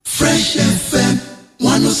Fresh FM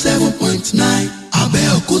 107.9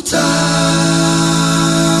 Abeokuta.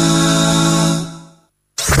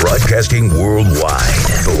 Broadcasting worldwide,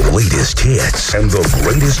 the latest hits and the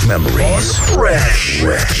greatest memories. Fresh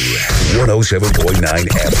 107.9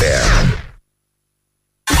 FM.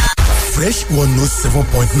 Fresh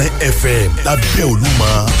 107.9 FM lábẹ́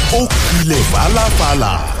Olúmọ ó kilẹ̀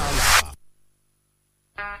fàlàfàlà.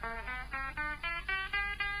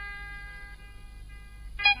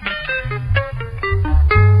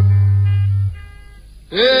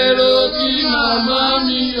 Èrò tí màmá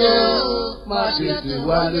mi yọ má tètè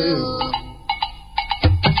wálé o.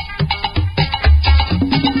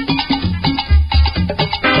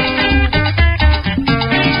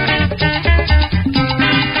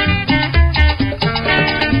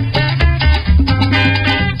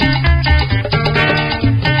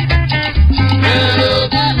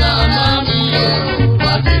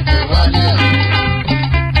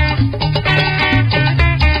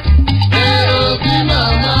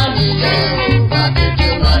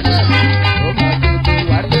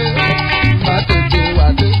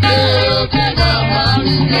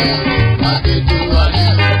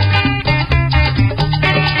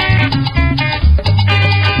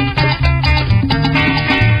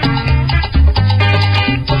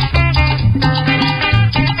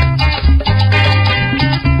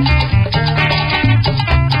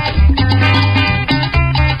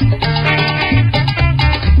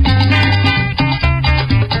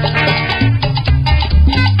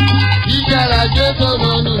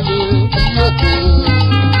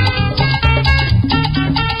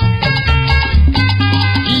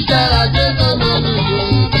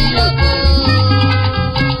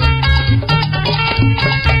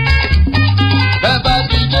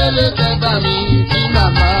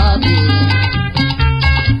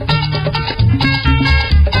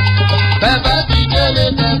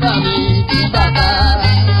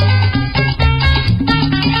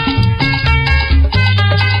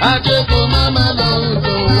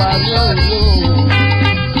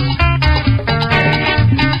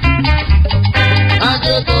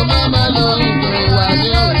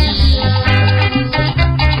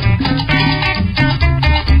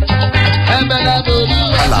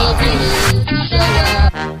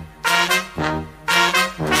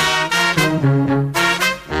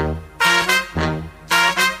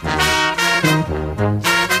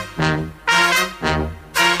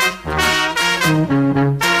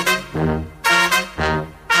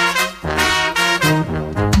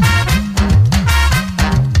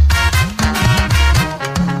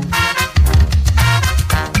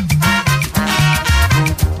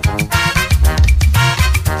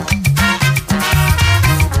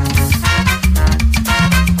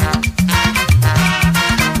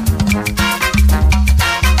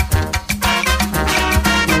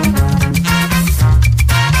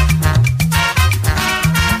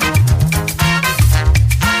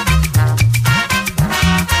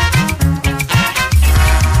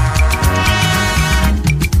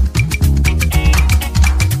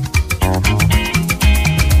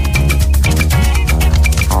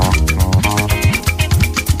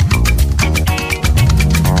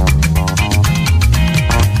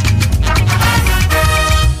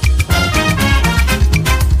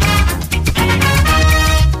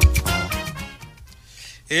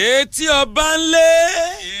 Etí ọba ńlé,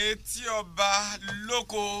 etí ọba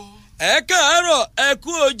lóko. Ẹ káàárọ̀, ẹ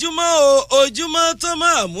kú ojúmọ́ o, ojúmọ́ tó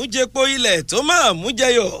máa mú jẹpo ilẹ̀ tó máa mú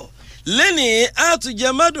jẹyọ̀. Lẹ́nìí àtúnjẹ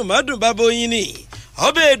mádùnmádùn bàbá oyin ni.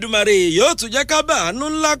 Ọbẹ̀ Èdùmàrè yóò tún jẹ́ ká bàánú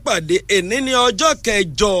ńlá pàdé èní ní ọjọ́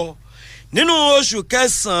kẹjọ. Nínú oṣù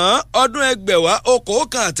kẹsàn-án ọdún ẹgbẹ̀wá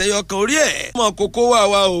okòókan àtẹyọkan orí ẹ̀. Ọmọ kókó wà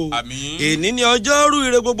wá o. Àmín. Èní ní ọjọ́rú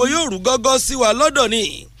ire gbogbo yóò rú gọ́gọ́ sí wa lọ́dọ̀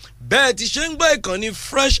ni. Bẹ́ẹ̀ ti ṣe ń gbọ́ ìkànnì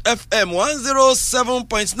Fresh FM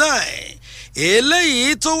 107.9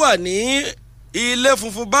 eléyìí tó wà ní ilé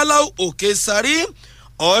funfun báláú òkè sáré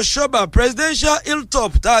ọ̀ṣọ́bà presidential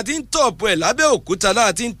hilltop tá a ti ń tọ̀pù ẹ̀ lábẹ́ òkúta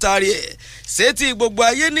náà ti ń taari ẹ̀ sétí gbogbo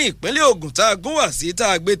ayé ní ìpínlẹ̀ Ògùn tá a gún wá sí tá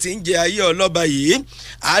a gbé ti ń jẹ ayé ọlọ́ba yìí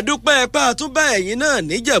àdúpẹ́ ẹ̀pá àtúbà ẹ̀yìn náà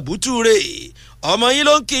níjẹ̀bútúre ọmọ yín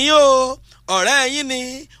ló ń kíyìn o ọ̀rẹ́ ẹ̀yìn ni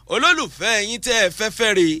olólùfẹ́ ẹ̀yìn tẹ́ ẹ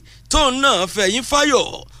fẹ́fẹ́ rè tóun náà fẹ̀yìn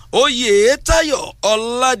fáyọ̀ Oyètáyọ̀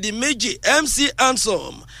Ọládìméjì MC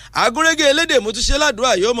Handsome agúnrégé elédè mo tún ṣe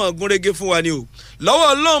ládùúrà yóò mọ̀ gúnrégé fún wa ni o lọ́wọ́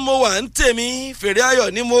Ọlọ́run mo wà ń tèmi fèrè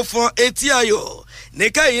ayọ̀ ni mo fọn etí ayọ̀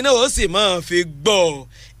níkà yìí náà ó sì máa fi gbọ́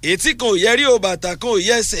etí kan ò yẹrí o bàtà kan ò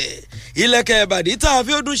yẹsẹ̀ ilẹ̀kẹ̀ ìbàdí tá a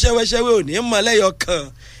fi ó dún ṣẹwẹ́ṣẹwẹ́ ò ní mọ̀lẹ́yọ kan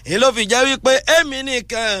èyí ló fi jẹ́ wípé èmi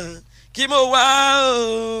nìkan kí mo wá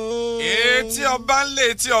o. etí ọba ńlẹ̀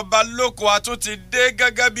etí ọba lóko a tún ti dé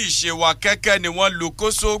gẹ́gẹ́ bí ìṣe wa kẹ́kẹ́ ni wọ́n lu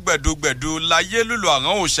kóso gbẹ̀dúgbẹ̀dú láyé lùlù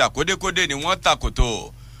àwọn òòṣà kódékódé ni wọ́n tàkòtò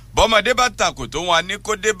bọ́mọdé bá tàkòtò wọn a ní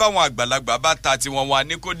kódé báwọn àgbàlagbà bá ta tiwọn wọn a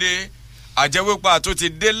ní kódé àjẹwépa tó ti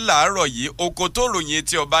dé láàárọ̀ yìí oko tó ròyìn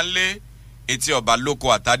etí ọba ńlẹ̀ etí ọba lóko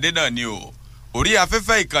àtàdé náà ni o orí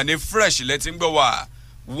afẹ́fẹ́ ìkànnì fresh lẹ́tí ń gbọ́ wá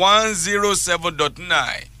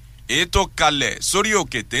 107.9 èyí tó kalẹ̀ sórí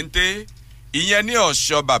òkè téńté ìyẹn ní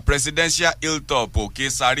ọ̀ṣọ́bà presidential hilltop òkè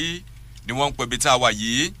sáré ni wọ́n ń pè bí tá a wà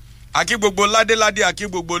yìí akí gbogbo ládéládé akí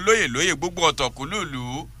gbogbo lóyè lóyè gbogbo ọ̀tọ̀kùlùlù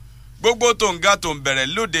gbogbo tó ń ga tó ń bẹ̀rẹ̀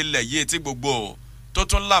lóde lẹ̀ yìí tí gbogbo tó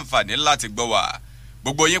tún láǹfààní láti gbọ́ wá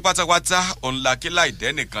gbogbo yín pátápátá òun la kí láì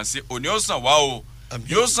dẹ́ nìkan sí òní ó sàn wá o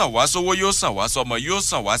yóò sàn wá sówó yóò sàn wá sọmọ yóò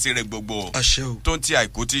sàn wá síre gbogbo tó ń ti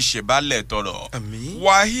àìkú ti ṣe bálẹ̀ tọrọ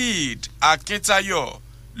Waheed Akintayo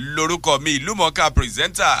lórúkọ mi ìlúmọ̀ọ́ká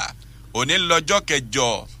pírẹsẹ́ńtà òní lọ́jọ́ kẹjọ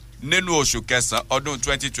nínú oṣù kẹsàn-án ọdún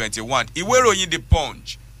 2021 ìwé ìròyìn The Punch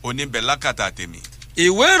òní bẹ̀ lákàtà tèmi.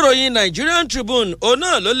 ìwé ìròyìn Nigerian Tribune òun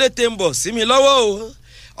náà ló lè tẹ̀ ń bọ̀ sí mi lọ́wọ́ o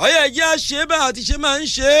ọ̀yẹ́ ẹ̀jẹ̀ àṣebá àti ṣe máa ń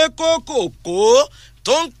ṣe kókòkó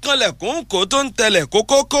tó ń kanlẹ̀kùn kó tó ń tẹlẹ̀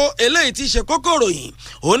kókókó eléyìí tí ṣe kókó ròyìn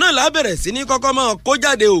òun náà lábẹ̀rẹ̀ sí ní kọ́kọ́ máa kó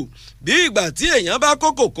jáde o bí ìgbà tí èèyàn bá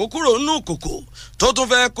kókòkó kúrò nínú kòkò tó tún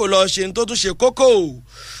fẹ́ kó lọ ṣe tó tún ṣe kókó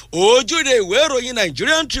o ojúde ìwé ìròyìn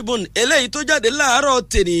Nigerian Tribune eléyìí tó jáde láàárọ̀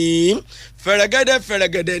tèní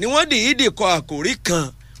fẹ̀rẹ̀gẹ̀dẹ̀ ni wọ́n dìídì kọ àkòrí kan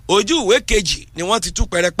ojú ìwé kejì ni wọ́n ti tú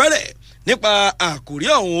pẹ̀rẹ̀pẹ̀rẹ̀ nípa àkòrí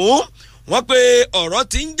ọ̀hún wọ́n pe ọ̀rọ̀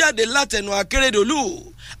ti ń jáde látẹnu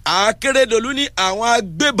Akérédolú ní àwọn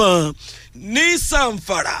agbébọn ní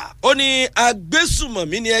Zamfara ó ní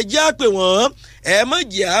agbésùmọ̀mí ni ẹjẹ́ àpè wọ́n ẹ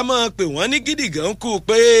mọ̀jẹ̀ á mọ̀ pé wọ́n ní gídígàn kú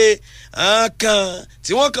pé kan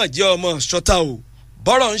tí wọ́n kàn jẹ́ ọmọ ṣọ́tà o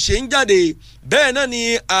bọ́rọ̀ ń ṣe ń jáde bẹ́ẹ̀ náà ni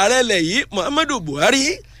ààrẹ ilẹ̀ yìí Muhammadu Buhari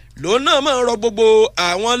lòun náà máa ń rọ gbogbo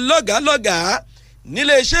àwọn lọ́gàálọ́gàá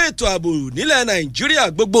níléeṣẹ́ ètò ààbò nílẹ̀ Nàìjíríà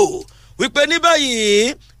gbogbo wípé ní báyìí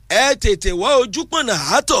ẹ tètè wá ojú pọ̀nà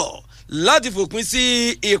àátọ̀ láti fòpin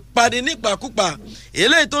sí ìpàdé nípakúpa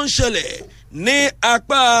eléyìí tó ń ṣẹlẹ̀ ní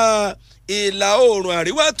apá ìlà oòrùn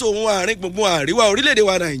àríwá tòun àárín gbùngbùn àríwá orílẹ̀-èdè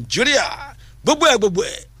wa Nàìjíríà gbogbo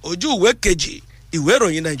ẹ̀ ojú ìwé kejì ìwé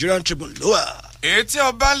ìròyìn Nigerian Tribune ló wà. etí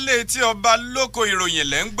ọba lé etí ọba lóko ìròyìn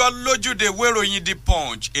lẹ́ ń gbọ́ lójúde ìwé ìròyìn The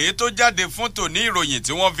Punch èyí tó jáde fún tòní ìròyìn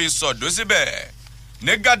tí wọ́n fi sọ̀dọ́ síbẹ̀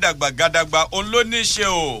ní gàdàgbà òun ló ní í ṣe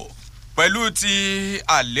o pẹ̀lú ti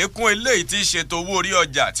àlékún eléyìí tí ṣètò owó orí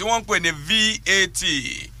ọjà tí wọ́n ń pè ní VAT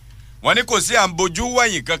wọ́n ní kò sí à ń bojú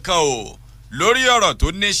wẹ̀yìn kankan o lórí ọ̀rọ̀ tó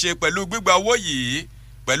ní ṣe pẹ̀lú gbígba owó yìí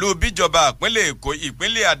pẹ̀lú bíjọba ìpínlẹ̀ Èkó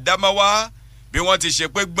ìpínlẹ̀ Adamawa bí wọ́n ti ṣe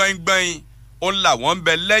pé gbọ́ngbọ́n ó làwọn ń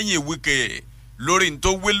bẹ lẹ́yìn Wike lórí n tó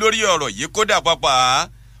wí lórí ọ̀rọ̀ yìí kódà pàápàá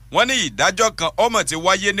wọ́n ní ìdájọ́ kan ọmọ ti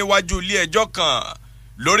wáyé níwájú ilé ẹjọ́ kan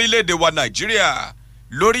lórílẹ̀‐èdè wa Nàìjíríà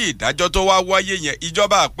lórí ìdájọ́ tó wá wáyé yẹn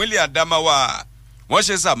ìjọba ìpínlẹ̀ Adamawa wọ́n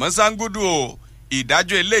ṣe sàmọ́sángúdù o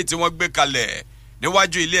ìdájọ́ eléyìí tí wọ́n gbé kalẹ̀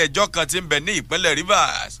níwájú ilé ẹjọ́ kan tí ń bẹ ní ìpínlẹ̀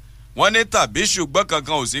Rivers wọ́n ní tàbí ṣùgbọ́n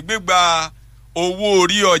kankan ò sí gbígba owó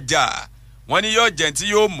orí ọjà wọ́n ní yóò jẹ́ tí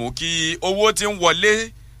yóò mú kí owó tí ń wọlé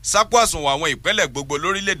sápò àsùnwọ̀n àwọn ìpínlẹ̀ gbogbo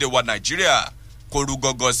lórílẹ̀‐èdè wa Nàìjíríà kó rú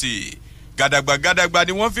gọ́gọ́ sí i gàdàgbà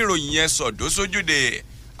ni wọ́n fi ròyìn yẹn sọ̀dọ́ sójúde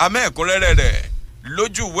àmọ́ ẹ̀kúnrẹ́rẹ́ rẹ̀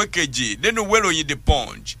lójú ìwé kejì nínú ìwé ìròyìn The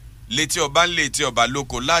Punch létí ọba ń létí ọba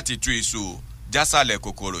lóko láti tú èso jásàlẹ̀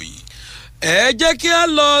kòkòrò yìí. ẹ jẹ́ kí a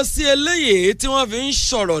lọ sí eléyìí tí wọ́n fi ń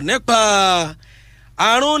sọ̀rọ̀ nípa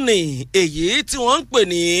àrùn ní èyí tí wọ́n ń pè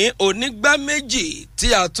ní onígbá méjì tí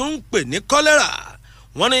a tún ń pè ní kọ́lẹ́rà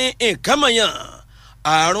wọ́n ní nǹkan mọ̀yàn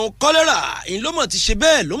àrùn kọ́lẹ́rà ìlómọ̀ ti ṣe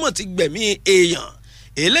bẹ́ẹ̀ lómọ̀ ti gbẹ̀mí èèyàn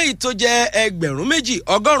eléyìí tó jẹ́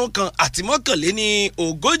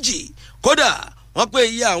 2,191 kódà wọ́n pé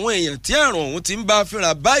iye àwọn èèyàn tí àrùn ọ̀hún ti ń bá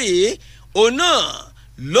fínra báyìí òun náà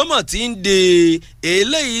ló mọ̀ tí ń de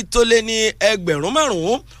eléyìí tó lé ní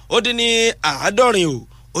 5,000 o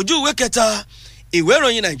ojú ìwé kẹta ìwé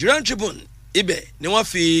ìròyìn Nigerian Tribune ibẹ̀ ni wọ́n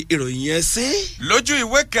fi ìròyìn yẹn sí. lójú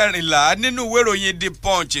ìwé 14 nínú ìwé ìròyìn The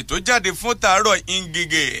Punch tó jáde fún tàárọ̀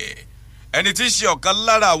Ngige ẹni tí í ṣe ọ̀kan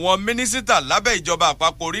lára àwọn mínísítà lábẹ́ ìjọba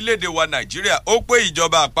àpapọ̀ orílẹ̀-èdè wa Nàìjíríà ó pé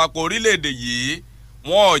ìjọba àpapọ̀ orílẹ̀-èdè yìí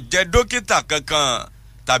wọn ò jẹ dókítà kankan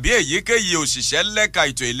tàbí èyíkéyìí òṣìṣẹ́ lẹ́ka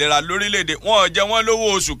ètò ìlera lórílẹ̀‐èdè wọn ò jẹ wọ́n lówó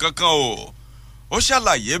oṣù kankan o. ó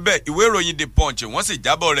ṣàlàyé bẹ́ẹ̀ ìwé ìròyìn The Punch wọ́n sì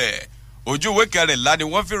jábọ̀ rẹ̀ ojú ìwé 14 ni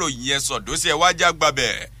wọ́n fi ròyìn yẹn sọ̀dọ́ sí ẹwájú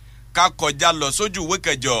àgbàbẹ̀ ká kọjá lọ sójú ìwé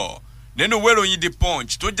 8 nínú ìwé ìròyìn The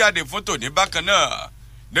Punch tó jáde fún tòní bákan náà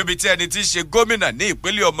níbi tí ẹni tí í ṣe gómìnà ní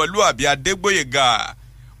ìpínlẹ̀ Ọmọlúàbí Adégbóyèga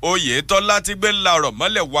Oyètọ́lá ti gbé ńlá ọ̀rọ̀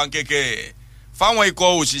mọ́lẹ̀ wá kéke fáwọn ikọ̀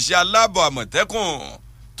òṣìṣẹ́ aláàbò àmọ̀tẹ́kùn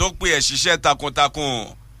tó pé ẹ̀ ṣiṣẹ́ takuntakun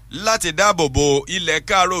láti dáàbò bo ilẹ̀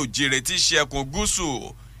káàró òjìrè tí ṣe ẹkùn gúúsù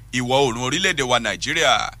ìwọ̀ oòrùn orílẹ̀-èdè wa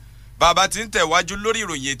Nàìjíríà. Bàbá tí ń tẹ̀wájú lórí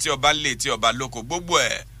ìròyìn etí ọba ńlẹ̀ etí ọba lóko gbogbo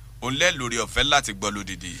ẹ̀ òun lẹ́ lórí ọ̀fẹ́ láti gbọ́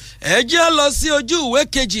lódìdí. ẹ jẹ́ lọ sí ojú ìwé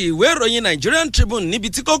kejì ìwé ìròyìn Nigerian Tribune níbi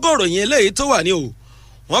tí kókó ìròyìn eléyìí tó wà ní o.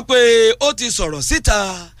 wọ́n pé ó ti sọ̀rọ̀ síta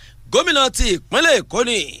gómìnà ti ìpínlẹ̀ Èkó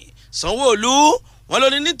ní Sanwó-Olú wọn ló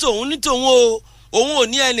ní nítòun o òun ò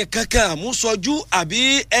ní ẹnì kankan àmúsọjú àbí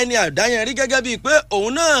ẹni àdáyẹnrí gẹ́gẹ́ bíi pé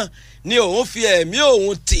òun náà ni òun fi ẹ̀mí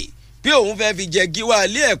òun tì bí òun fẹ́ fi jẹ gíwá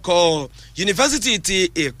ilé ẹ̀kọ́ yunifásitì ti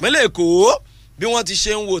ìpínlẹ̀ Èkó bí wọ́n ti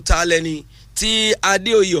ṣe ń wò ta lẹ́ni tí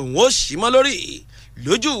Adéoyè òun ó ṣì mọ́ lórí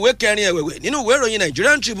lójú ìwé kẹrin ẹ̀wẹ̀wẹ̀ nínú ìwé ìròyìn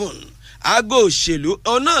Nigerian Tribune aago òṣèlú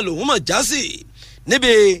ọ̀nà lòun mọ̀ já sí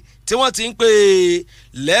níbi tí wọ́n ti ń pè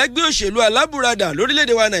lẹ́gbẹ́ òṣèlú alábùradà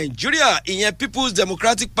lórílẹ̀‐èdè wa Nàìjíríà ìyẹn People's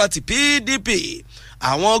Democratic Party PDP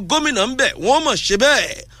àwọn gómìnà ń bẹ̀ wọ́n mọ̀ ṣe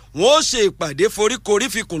bẹ́ẹ̀ wọ́n ó ṣe ìpàdé foríkorí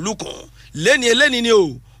fikùnlukùn lẹ́ni eléni ni o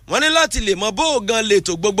wọ́n ní láti lè mọ bó gan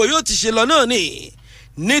lètò gbogbo yóò ti ṣe lọ náà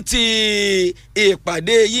ní ti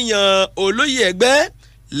ìpàdé yíyan olóyè ẹgbẹ́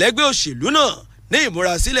lẹ́gbẹ́ òṣèlú náà ní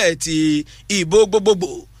ìmúrasílẹ̀ ti ìbò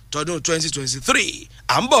gbogbogbò tọdún 2023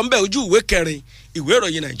 à ń bọ̀ ń bẹ̀ ojú ìwé kẹrin ìwé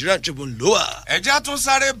ìròyìn Nigerian Tribune ló wà. ẹja tún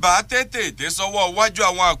sáré bá tètè sọ́wọ́ iwájú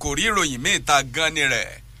àwọn àkòrí ìròyìn míì ta gan ni rẹ̀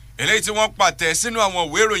eléyìí tí wọ́n pàtẹ sínú àwọn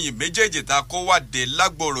ìwé ìròyìn méjèèjì ta kó wádé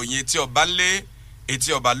lágbo ìròyìn etí ọba ńlé etí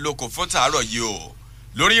ọba lóko fún tàárọ̀ yìí o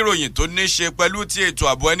lórí ìròyìn tó ní ṣe pẹ̀lú ti ètò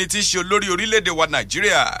ààbò ẹni tí í ṣe olórí orílẹ̀-èdè wa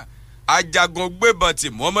Nàìjíríà ajagun gbébọn ti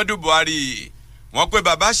Muhammadu Buhari wọ́n pé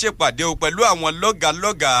bàbá ṣèpàdé o pẹ̀lú àwọn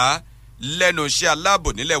lọ́gàálọ́gàá lẹ́nu iṣẹ́ aláàbò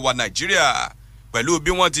nílẹ̀ wa Nàìjíríà pẹ̀lú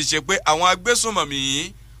bí wọ́n ti ṣe pé àwọn agbésùnmọ̀mí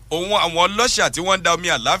òun àwọn ọlọ́ṣà tí wọ́n ń da omi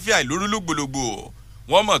àláfíà ìlú rúlùgbòlògbò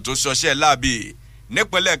wọ́n mọ̀ tó ṣọṣẹ́ láàbì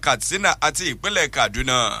nípínlẹ̀ Katsina àti ìpínlẹ̀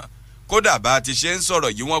Kaduna kódà bá a ti ṣe ń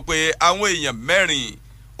sọ̀rọ̀ yìí wọ́n pé àwọn èèyàn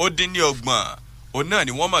 26 òun náà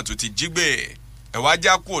ni wọ́n mọ̀ tó ti jí gbé ẹ̀wá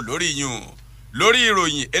já kúrò lórí yùn lórí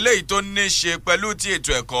ìròyìn eléyìí tó ní ṣe pẹ̀lú ti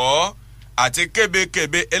ètò ẹ̀kọ́ àti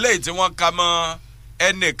kébékébé eléyìí tí wọ́n ka mọ́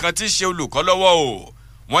ẹnìkan tí ṣe olùkọ́ lọ́wọ́ o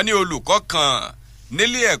wọ́n ní olùkọ́ kan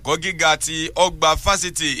nílé ẹ̀kọ́ gíga ti ọgbà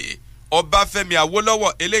fásitì Ọbáfẹ́mi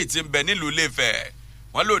Awólọ́wọ̀ eléyìí tí ń bẹ nílùú Ilé-Ifẹ̀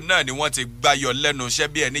wọ́n lò náà ni wọ́n ti gbayọ̀ lẹ́nu iṣẹ́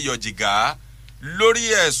bí ẹni yọ jìgá lórí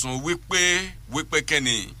ẹ̀sùn wípé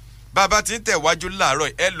kẹ́ni bàbá tí ń tẹ̀wájú láàárọ̀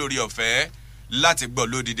ẹ lórí ọ̀fẹ́ láti gbọ́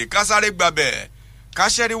lódìdí kásáré gbàbẹ̀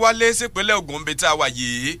káṣẹ́rí wálé sípínlẹ̀ Ògùn bíi tá a wà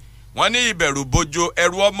yìí wọ́n ní ìbẹ̀rù bojo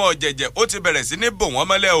ẹ̀rù ọmọ jẹ̀jẹ̀ ó ti bẹ̀rẹ̀ sí ní bò wọ́n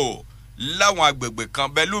mọ́lẹ̀ o láwọn agbègbè kan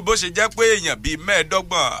pẹ̀lú bó ṣe jẹ́ pé èèyàn bíi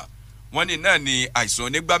 25 wọ́n ní náà ni àìsàn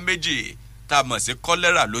onígbá méjì tá a mọ̀ sí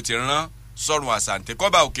kọ́lẹ́rà ló ti rán sọ́run àsàǹtẹ̀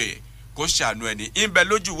kọ́ba òkè kó ṣàánú ẹni ìbẹ̀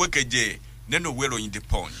lójú ìwé keje nínú ìwé ìròyìn The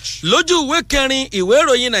Punch. lójú ìwé kẹrin ìwé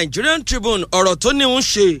ìròyìn Nigerian Tribune ọ̀rọ̀ tó ní ń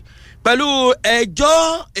ṣe pẹ̀lú ẹjọ́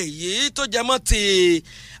èyí tó jẹmọ́ ti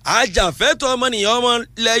ajàfẹ́tọ̀ọ́ ọmọnìyàn ọmọ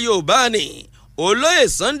ilẹ̀ Yorùbá ni olóyè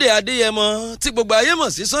Sunday Adéyẹmọ tí gbogbo ayé mọ̀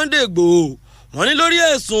sí Sunday Igboho wọ́n ní lórí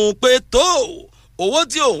ẹ̀sùn pé tó owó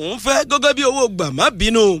tí òun fẹ́ gẹ́gẹ́ bí owó gbà má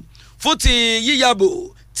bínú fún ti yíyàbò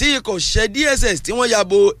tí kò ṣe DSS tí wọ́n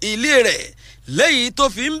yàbò ilé rẹ̀ lẹ́yìn tó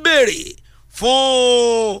fi ń béèrè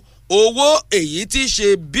fún owó èyí tí ṣe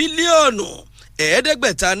bílíọ̀nù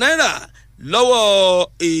 500 náírà lọ́wọ́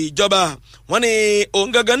ìjọba wọ́n ní òun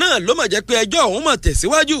gangan náà ló mọ̀ jẹ́ pé ẹjọ́ òun mọ̀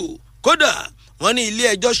tẹ̀síwájú kódà wọ́n ní ilé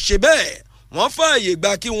ẹjọ́ ṣe bẹ́ẹ̀ wọ́n fààyè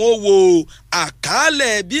gba kí wọ́n wo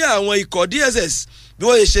àkàálẹ̀ bí àwọn ikọ̀ DSS bí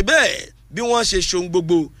wọ́n ṣe bẹ́ẹ̀ bí wọ́n ṣe ṣohun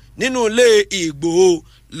gbogbo nínú ilé Ìgbòho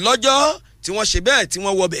lọ́jọ́ tí wọ́n ṣe bẹ́ẹ̀ tí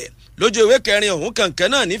wọ́n wọbẹ̀ lójú ìwé kẹrin ọ̀hún kànkẹ́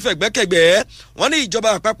náà nífẹ̀gbẹ́kẹ̀gbẹ́ wọ́n ní ìjọba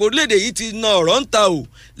àpapọ̀ orílẹ̀-èdè yìí ti na ọ̀rọ̀ ń ta o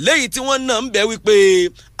léyìí tí wọ́n náà ń bẹ̀ wípé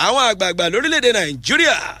àwọn àgbààgbà lórílẹ̀-èdè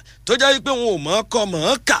Nàìjíríà tó jẹ́ wípé wọn ò mọ̀ ọ́ kọ́ mọ̀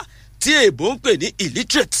ọ́ kà tí èbó ń pè ní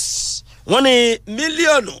illiterate wọ́n ní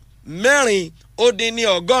mílíọ̀nù 4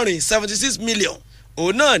 76 million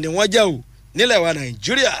òun náà ni wọ́n jẹ́ o nílẹ̀ wa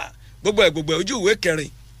Nàìjíríà gbogbo ojú ìwé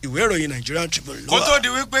kẹrin ìwé ìròyìn Nigerian Tribune ló wà. kó tó di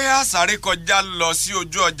wípé àsáré kọjá lọ sí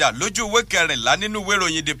ojú ọjà lójú ìwé kẹrìnlá nínú ìwé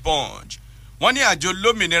ìròyìn The Punch wọ́n ní àjọ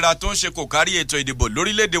lómìnira tó ń ṣe kò kárí ètò ìdìbò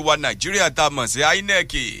lórílẹ̀‐èdè wa Nàìjíríà tá a mọ̀ sí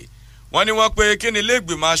INEC wọ́n ní wọ́n pé kí ni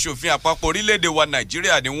ilé-ìgbìmọ̀ aṣòfin àpapọ̀ orílẹ̀‐èdè wa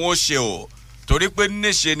Nàìjíríà ni wọ́n ṣe o torí pé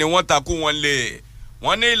níṣe ni wọ́n takú wọn lé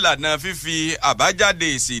wọ́n ní ìlànà fífi àbájáde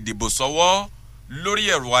èsì ìdìbò sọ́wọ́ lórí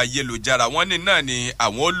ẹ̀rọ ayélujára wọ́n ní náà ni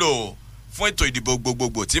àwọn ó lò fún ètò ìdìbò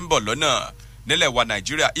gbogbogbò tí ń bọ̀ lọ́nà nílẹ̀ wa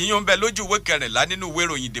Nàìjíríà ìyún ń bẹ lójú ìwé kẹrìnlá nínú ìwé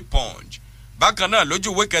ìròyìn The Punch bákan náà lójú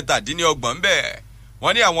ìwé 17 bẹ́ẹ̀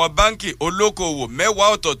wọ́n ní àwọn báńkì olókoòwò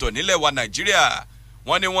 10 ọ̀tọ̀ọ̀tọ̀ nílẹ̀ wa Nàìjíríà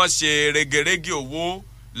wọ́n ní wọ́n ṣe regerege owó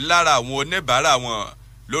lára àwọn oníbàárà wọn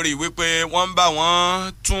lórí wípé wọ́n ń bá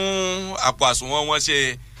wọn tún àpò àsùnwọ̀n wọn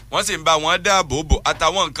ṣe wọ́n sì ń bá wọn dáàbò bò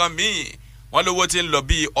àtàwọn nǹkan míì wọ́n lówó tí ń lọ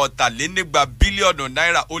bíi ọ̀tàlénígba bílíọ̀nù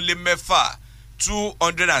náírà ó lé mẹ́fà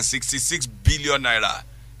 266 billion naira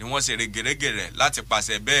ni wọ́n ṣe rẹ̀gẹ̀rẹ̀gẹ̀rẹ̀ láti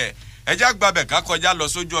pàṣẹ bẹ́ẹ̀ ẹjá gbàbẹ̀ ká kọjá lọ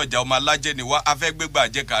sójú ọjà ọmọ alájẹ ni wá afẹ́gbégbà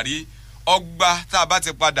àjẹkárí ọgbà tá a bá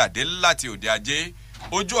ti padà dé láti òde ajé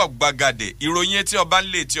ojú ọ̀gbagadè ìròyìn etí ọba ń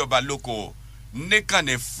lé etí ọba lóko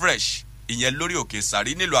níkànnì fresh ìyẹn lórí òkè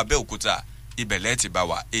sàrí nílùú abẹ́òkúta ibẹ̀lẹ̀ ti bá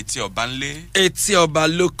wa etí ọba ń lé. etí ọba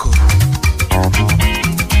lóko.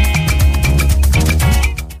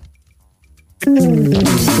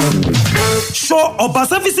 Show Oba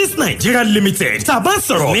Services Nigeria Limited tá a bá ń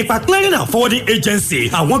sọ̀rọ̀ nípa clearing and forwarding agency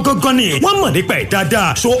àwọn gangan ni wọ́n mọ̀ nípa ẹ̀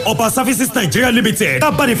dáadáa. Show Oba Services Nigeria Limited tá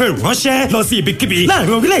a bá ní fẹ́ ránṣẹ́ lọ sí ibikíbi láàrin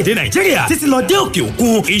orílẹ̀-èdè Nàìjíríà títí lọ dé òkè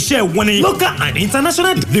òkun. Iṣẹ́ wọn ni local and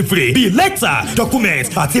international delivery bíi letter document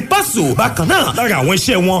àti parcel. Bákan náà lára àwọn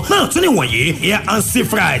iṣẹ́ wọn náà tún níwọ̀nyí air and sea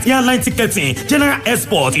freight airline ticketing general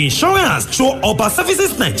export insurance. Show Oba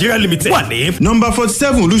Services Nigeria Limited wà ní number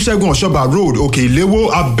 47 Olúṣẹ́gun Ọ̀ṣọ́bà road Òkè Ìléwó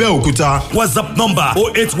Abẹ́òkúta. WhatsApp number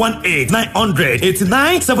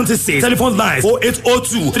 08189008976. Telephone lines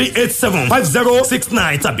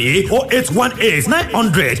 08023875069 tàbí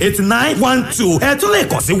 08189008912. Ẹ tún lè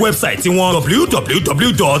kàn sí wẹ́bsáìtì wọn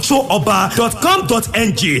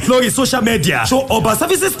www.showoba.com.ng lórí social media Show Oba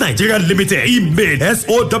Services Nigeria Limited email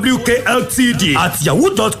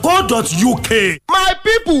sowkltd@yahoo.co.uk. My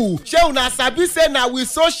people, shey una sabi say na with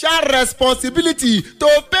social responsibility to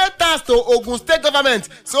pay tax to Ogun State government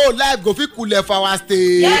so life go fit cool for our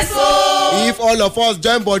state. Yes o. If all of us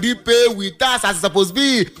join body pay with tax as e suppose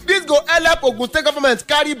be, this go help Ogun State government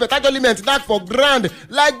carry better jollyment knack for ground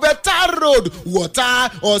like better road, water,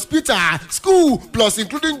 hospital, school plus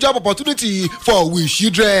including job opportunity for we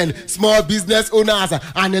children, small business owners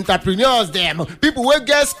and entrepreneurs dem, people wey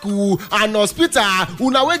get school and hospital,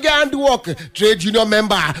 una wey get handwork, trade union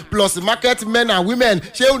member plus market men and women,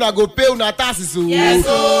 shey una go pay una taxes o. Yes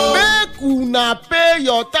o. Make una pay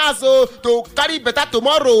your tax o to carry better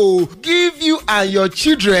tomorrow. Give you and your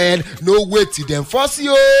children no wait till dem force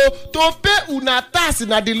you to pay una tax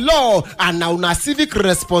na the law and na una civic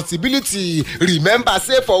responsibility. Remember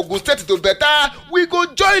say for Ogun State to better, we go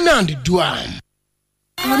join and do am.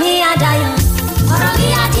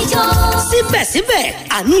 síbẹ̀síbẹ̀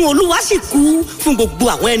àánú olúwa sì kú fún gbogbo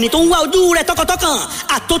àwọn ẹni tó ń wá ojú rẹ̀ tọkàntọkàn.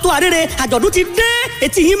 àtótó arére àjọ̀dún ti dé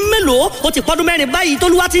etí yín mélòó ó ti pọ́dún mẹ́rin báyìí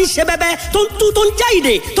tólúwa ti ń ṣe bẹ́bẹ́ tó ń tú tó ń já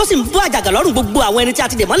ìdè tó sì ń bọ́ àjàgà lọ́rùn gbogbo àwọn ẹni tí a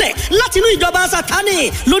ti dè mọ́lẹ̀ láti inú ìjọba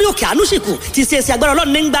sátánì lórí òkè àánú sì kù ti ṣe èsì agbára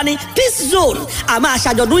ọlọ́run ní ń gbani peace zone. a máa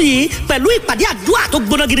ṣàjọ̀dún yìí pẹ̀lú ìpàdé àdúrà tó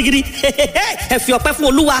gbóná girigiri. ẹ fi ọpẹ́ fún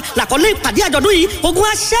olúwa làkọ́lé ìpàdé àjọ̀dún yìí ogun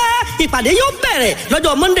aṣẹ́ ìpàdé yóò bẹ̀rẹ̀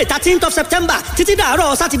lọ́jọ́ monday 13th of september títí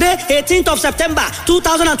dàárọ̀ saturday 18th of september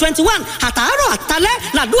 2021 àtàárọ̀ àtalẹ́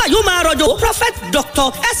làdúrà yóò máa rọ̀jò. prophet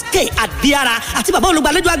dr sk adiara àti bàbá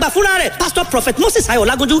olùgbàlejò àgbà fúnra rẹ̀ pastor prophet moses ayọ̀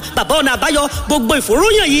lágúnjú bàbá ọ̀nà àbáyọ gbogbo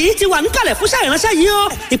ìfòròyìn yìí ti wà níkàlẹ̀ fún iṣẹ́ ìránṣẹ́ yìí o.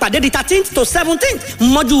 ìpàdé di 13th to 17th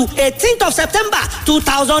mọ́jú 18th of september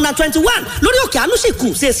 2021 lórí òkè ànúṣìkù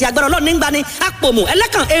ṣèṣì agbára ọlọ́run ní gbani àpòmù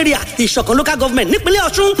ẹlẹ́kàn area ìṣọ̀kan local government nípínlẹ̀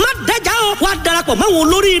ọ̀ṣun má dẹ́jà o wá darapọ̀ máwọn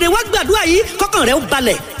olóríire wá gbàdúrà yìí kọ́kàn rẹ̀ ó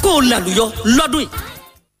balẹ̀ kó o làlùyọ lọ́dún yìí.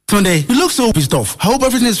 Sunday, you look so pissed off. I hope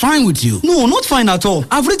everything is fine with you. No, not fine at all.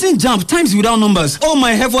 I've written JAMB times without numbers. All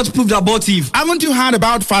my efforts proved abortive. Haven't you heard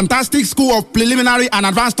about Fantastic School of Preliminary and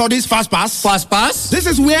Advanced Studies, FastPass? FastPass? This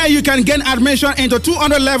is where you can gain admission into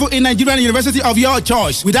 200 level in Nigerian university of your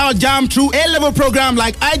choice without JAMB through A-level program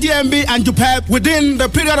like IDMB and JUPEP within the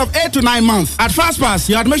period of 8 to 9 months. At FastPass,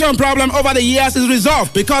 your admission problem over the years is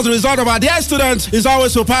resolved because the result of our dear students is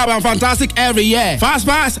always superb and fantastic every year.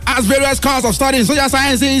 FastPass has various courses of study in social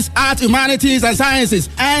sciences, art, humanities, and sciences.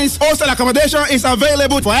 Hence, hostel accommodation is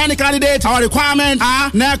available for any candidate. Our requirements are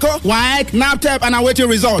NECO, WAEC, NAPTEP, and awaiting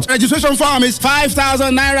results. Registration form is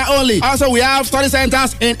 5,000 naira only. Also, we have study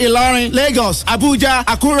centers in Ilorin, Lagos, Abuja,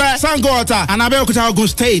 Akure, Sangota, and Abeokuta, Ogun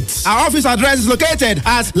State. Our office address is located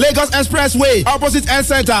at Lagos Expressway, opposite Health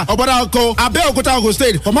Center, Obodaoko, Abeokuta, Ogun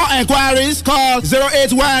State. For more enquiries, call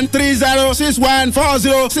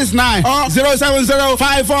 081-3061-4069 or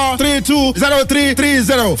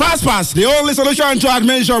 070-5432-0330. Fastpass, the only solution to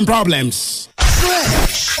admission problems.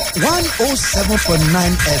 Fresh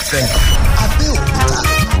 107.9 FM. Abeokuta,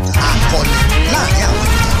 akọni láàrin àwọn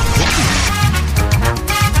ìyókù.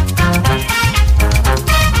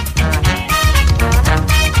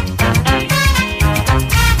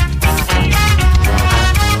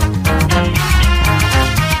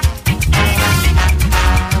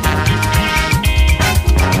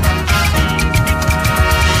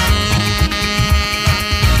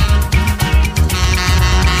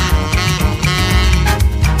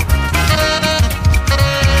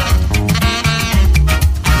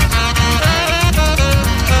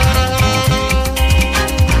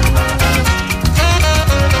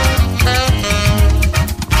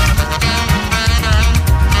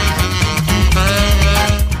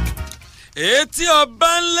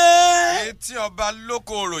 ọba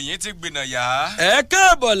lóko òròyìn ti gbìnàyà. ẹ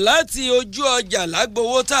káàbọ̀ láti ojú ọjà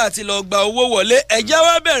lágbowó tá a ti lọ gba owó wọlé ẹjẹ́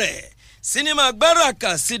wá bẹ̀rẹ̀ sinimá gbáràkà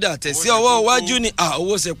sídà tẹ̀sí ọwọ́ iwájú ni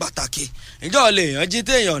owó ṣe pàtàkì ìjọ lè yàn jí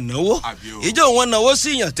téèyàn náwó ìjọ wọn náwó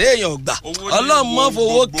sí yàn téèyàn gbà ọlọ́mọ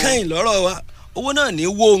fowó kẹ́yìn lọ́rọ̀ wa owó náà ní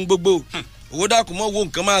wo ohun gbogbo owó dákun mọ́ wo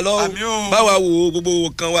nǹkan máa lọ báwa wo gbogbo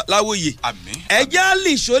nǹkan wa láwòye ẹjẹ́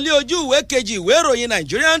àlìṣó lé ojú ìwé kejì ìwé ìròyìn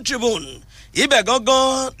Nigerian Tribune ibẹ̀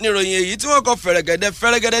gangan níròyìn èyí tí wọ́n kọ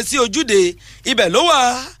fẹ̀rẹ̀gẹ̀dẹ̀ sí ojúde ibẹ̀ ló wà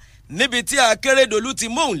níbi tí Akérédolú ti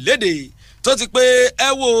móhùn léde tó ti pé ẹ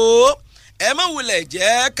wò ó ẹ má wulẹ̀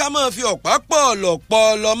jẹ́ ká máa fi ọ̀pá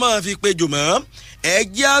pọ̀lọ̀pọ̀lọ̀ máa fi pejò mọ́ ẹ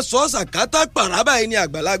jẹ́ aṣọ sàkátà pàrábà yìí ní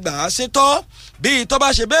àgbàlagbà ṣetọ́ bí tó bá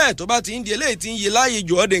ṣe bẹ́ẹ̀ tó bá ti ń di eléyìí tí ń yí láàyè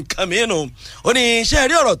jù ọ́ de nǹkan mìíràn ó ní iṣẹ́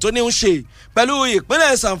rí ọ̀rọ̀ tó ní ń ṣe pẹ̀lú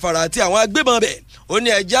ìpínlẹ̀ Zamfara àti àwọn agbébọn bẹ̀ ó ní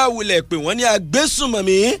ẹja wulẹ̀ pé wọ́n ní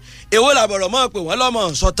agbésùnmọ̀mí èwo làbọ̀rọ̀ mọ́ pé wọ́n lọ́mọ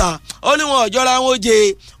sọ́ta ó ní wọn ọ̀jọ́ra wọn ó jẹ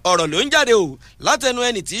ọ̀rọ̀ ló ń jáde o látẹnu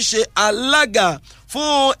ẹni tí í ṣe alága fún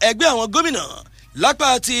ẹgbẹ́ àwọn gómìnà lápá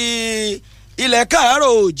ti ilẹ̀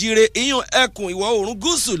káàárọ̀ òjìire ìyún ẹkùn ìwọ̀ oòrùn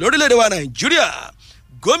gúúsù lórílẹ̀‐èdè wa Nàìjíríà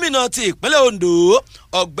gómìnà ti ìpínlẹ̀ Ondo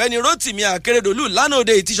ọ̀gbẹ́ni Rotimi Akeredolu lánàá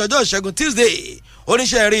òde ìtìṣọjọ́ ìṣẹ́gun Tuesday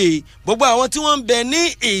oníṣẹ́ rí gbogbo àwọn tí wọ́n ń bẹ ní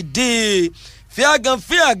ìdí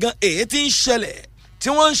fíàgàn èyí tí ń ṣẹlẹ̀ tí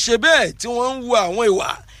wọ́n ń ṣe bẹ́ẹ̀ tí wọ́n ń wo àwọn ìwà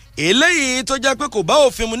eléyìí tó jẹ́ pé kò bá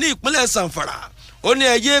òfin mu ní ìpínlẹ̀ Zamfara ó ní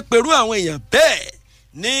ẹyẹ pẹ̀lú àwọn èèyàn bẹ́ẹ̀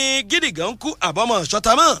ní gídígàn kú àbọ̀mọ̀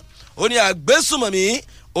ṣọ́tàmọ́ ó ní àgbésùmọ̀mí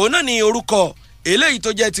òun náà ní orúkọ eléyìí tó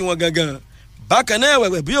jẹ́ tiwọn gangan bákan náà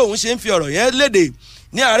wẹ̀wẹ̀ bí òun ṣe ń fi ọ̀rọ̀ yẹn léde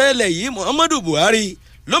ní ààrẹ ilẹ̀ yìí Muhammadu Buhari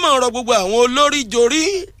ló máa ń rọ gbogbo àwọn olórí jorí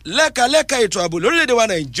lẹ́ka ètò ààbò lórílẹ̀‐èdè wa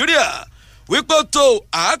Nàìjíríà wípé tó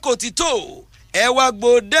àákò ti tó ẹ wá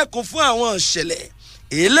gbòdẹ́kun fún àwọn ìṣẹ̀lẹ̀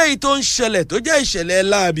eléyìí tó ń ṣẹlẹ̀ tó jẹ́ ìṣẹ̀lẹ̀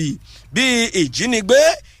láabi bíi ìjínigbé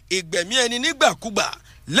ìgbẹ̀mí ẹni nígbàkúgbà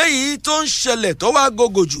léyìí tó ń ṣẹlẹ̀ tó wá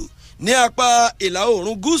gògò jù ní apá ìlà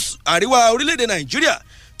oòrùn gúúsù àríwá orílẹ̀‐èdè Nàìjíríà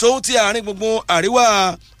tóun ti àárín gbùngbùn àríwá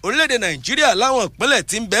orílẹ̀‐èdè Nàìjíríà láwọn ìpínlẹ̀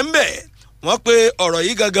tí ń bẹ́ẹ̀ wọ́n pe ọ̀rọ̀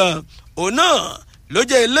yìí gangan òun náà ló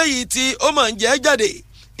jẹ́ eléyìí tí ó máa ń jẹ́ jáde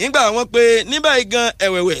nígbà wọ́n pe ní báyìí gan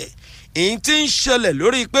ẹ̀wẹ̀wẹ̀ èyí tí ń ṣẹlẹ̀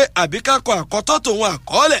lórí pé àbíkákọ̀ àkọ́tọ́ tòun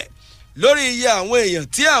àkọọ́lẹ̀ lórí iye àwọn èèyàn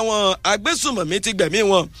tí àwọn agbésùmọ̀mí ti gbẹ̀mí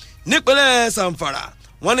wọn nípínlẹ̀ Zamfara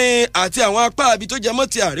wọ́n ní àti àwọn apá àbí tó jẹmọ́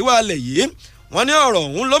ti àríwá alẹ̀ yìí wọ́n ní ọ̀rọ̀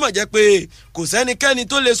ọ̀hún ló mọ̀ jẹ́ pé kò sẹ́nikẹ́ni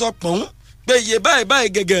tó lè sọ pọ̀n pé iye báyìí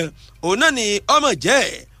gẹ́gẹ́ òun náà ni ọmọ jẹ́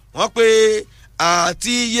wọ́n pé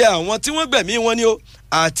àti iye àwọn tí wọ́n gbẹ̀mí wọn ni o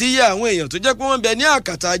àti iye àwọn èèyàn tó jẹ́ pé wọ́n bẹ ní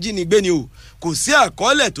àkàtà ajínigbé ni o kò sí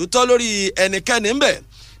àkọọ́lẹ̀ tó tọ́ lórí ẹnikẹ́ni ń bẹ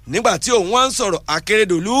nígbà tí òun wá ń sọ̀rọ̀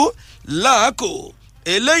Akérédolú láàkó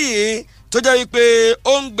eléyìí tó jẹ́ wípé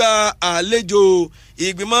ó ń gba àlejò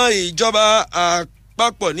ìgbìmọ̀ ìjọba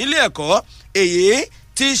àpapọ̀ nílé ẹ̀kọ́ èyí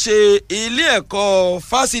tí í ṣe ilé ẹ̀kọ́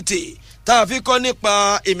fásitì tá a fi kọ́ nípa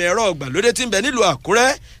ìmọ̀ ẹ̀rọ ìgbàlódé tí ń bẹ nílùú Àkúrẹ́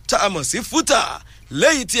tá a mọ̀ sí FUTA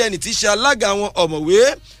lẹ́yìn tí ẹni tí í ṣe alága wọn ọ̀mọ̀wé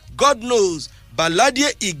God knows Baládé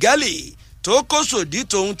Ìgálì tó kó sòdí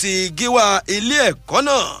tòun ti gíwá ilé ẹ̀kọ́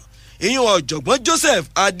náà ìyún ọ̀jọ̀gbọ́n Joseph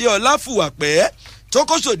Adéọlá Fùwàpẹ́ tó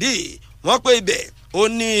kó sòdí wọ́n pé ibẹ̀ ó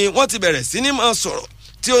ní wọ́n ti bẹ̀rẹ̀ sí ní máa sọ̀rọ̀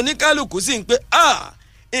tí oníkálukú sì ń pé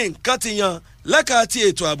nǹkan ti yan lẹ́ka ti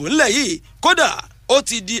ètò ààbò ńlẹ̀ yìí kódà ó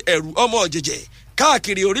ti di ẹ̀rù ọmọ ọ̀jẹ̀jẹ̀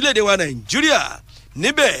káàkiri orílẹ̀-èdè wa Nàìjíríà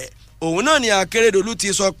níbẹ̀ òun náà ni Akérédolú ti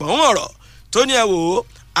sọ pọ̀n ọ̀rọ̀ tó ní ẹ wò ó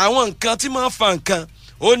àwọn nǹkan tí máa ń fa nǹkan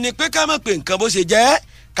ó ní pé ká má pe nǹkan bó ṣe jẹ́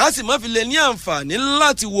ká sì má fi lè ní àǹfààní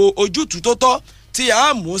láti wo ojútùú tó tọ́ tí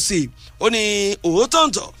a mú sí i ó ní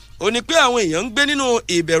òótọ́ǹtọ̀ ó ní pé àwọn èèyàn ń gbé nínú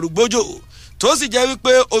ìbẹ̀rù gbójò tó sì jẹ́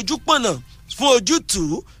wípé ojú pọ̀nà fún ojútùú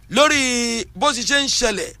lórí bó ṣe ṣe ń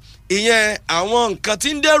ṣẹlẹ̀ ìyẹn àwọn nǹkan tí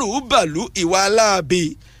ń dẹ́rù bàlú ìwà aláàbí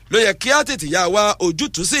ló yẹ kí á tètè yá wa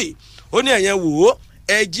ojútùú sí ó ní ẹ̀yẹn wò ó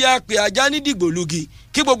ẹ̀jẹ̀ àpè ajá ní dìgbòlugi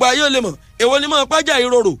kí gbogbo ayé ò lè mọ̀ èwo ni mọ̀ pájà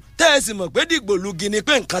ìrorò tẹ́ ẹ sì mọ̀ pé dìgbòlugi ni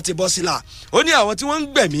pé nǹkan ti bọ́ sí la ó ní àwọn tí wọ́n ń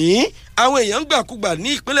gbẹ̀mí àwọn èèyàn ń gbàkúgbà ní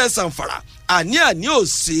ìpínlẹ̀ Zamfara àní ò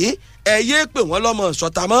sí ẹ̀yẹ pé wọ́n lọ́mọ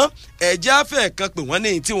ṣọ̀tàmọ́ ẹ̀jẹ̀ afẹ́ kan pé wọ́n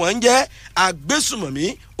ní tí wọ́n ń jẹ́ agbésùmọ̀mí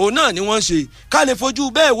òun náà ni wọ́n ṣe ká lè fojú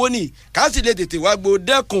bẹ́ẹ̀ wo ni ká sì lè tètè wá gbó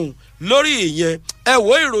dẹ́kun lórí ìyẹn ẹ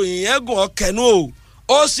wo ìròyìn yẹn gùn ọkẹnu o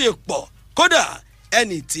ó sì pọ̀ kódà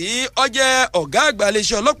ẹni tí ó jẹ́ ọ̀gá àgbà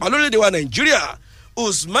iléeṣẹ́ ọlọ́pàá lórílẹ̀‐èdè wa Nàìjíríà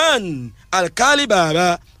Usman Alkali Baba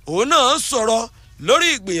òun náà sọ̀rọ̀ lórí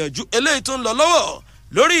ìgbìyànjú eléyìí tó ń lọ lọ́wọ́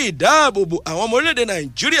lórí ìdáàbòbò àwọn ọmọ orílẹ̀‐èdè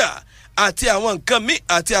Nàìjíríà àti àwọn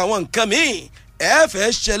nǹkan míì ẹ fẹ́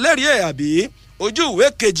ṣẹlẹ́rìí ẹ̀ àbí ojú ìwé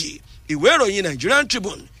kejì ìwé ìròyìn Nigerian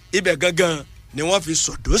Tribune ibẹ̀ gangan ni wọ́n fi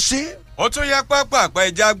sọ̀dọ́ sí. ó tún yá pápá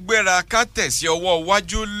ẹja gbéra ká tẹ̀sí ọwọ́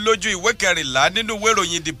iwájú lójú ìwé kẹrìnlá nínú ìwé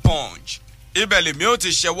ìròyìn The Punch. ibẹ̀ lèmi ó ti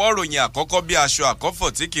ṣẹwọ́ ròyìn àkọ́kọ́ bí aṣọ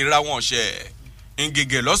àkọ́fọ̀ tí kì í ra wọn ṣẹ.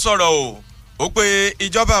 Ngige ló sọ̀rọ̀ o ó pé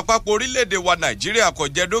ìjọba àpapọ̀ orílẹ̀-èdè wa Nàìjíríà kò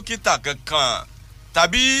jẹ dókítà kankan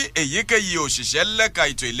tàbí èyíkéyìí òṣìṣẹ́ lẹ́ka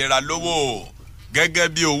ètò ìlera lówó gẹ́gẹ́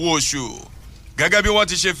bí owó oṣù gẹ́gẹ́ bí wọ́n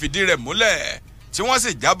ti ṣe fìdí rẹ̀ múlẹ̀ tí wọ́n sì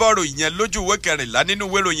jábọ̀rò ìyẹn lójú ìwé kẹrìnlá nínú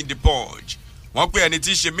ìwé ìròyìn The Punch. wọ́n pe ẹni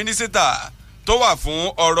tí í ṣe mínísítà tó wà fún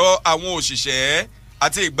ọ̀rọ̀ àwọn òṣìṣẹ́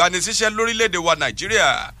àti ìgbanisíṣẹ́ lórílẹ̀‐èdè wa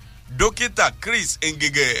Nàìjíríà dókítà Chris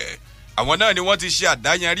Ngige àwọn náà ni wọ́n ti ṣe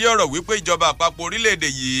àdáyanrí ọ̀rọ̀ wípé ìjọba àpapọ̀ orílẹ̀‐èdè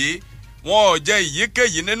yìí wọn ò jẹ́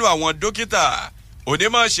èyíkéyìí nínú àwọn dókítà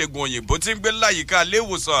onímọ̀ ṣègùn òyìnbó tí ń gbé láyìíká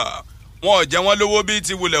iléèwòsàn wọn ò jẹ́ wọn lówó bíi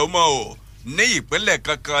ti wulẹ̀ ọmọ o ní ìpínlẹ̀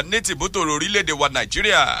kankan ní tìbútòrò orílẹ̀‐èdè wa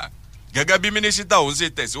Nàìjíríà gẹ́gẹ́ bí mínísítà òun ṣe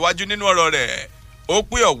tẹ̀síwájú nínú ọ̀rọ̀ rẹ̀ ó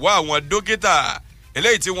pé ọ̀wọ́ àwọn dókítà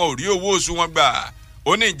eléyìí tí wọn ò rí owó oṣù wọn gbà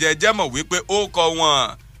ó ní ìjẹ́jẹ́ mọ̀ wípé ó kọ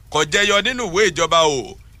wọn kò jẹyọ nínú ìwé ìjọba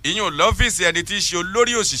o ìyún lọ́fíìsì ẹni tí í ṣe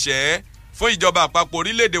olórí òṣìṣẹ́ fún ìjọba àpapọ̀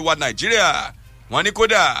orílẹ̀-èdè wa Nàìjíríà wọ́n ní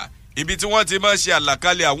kódà ibi tí wọ́n ti máa ṣe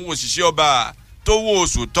àlàkalẹ̀ àwọn òṣìṣẹ́ ọba tó wó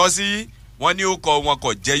oṣù tọ́ sí wọ́n ní ó kọ wọn kò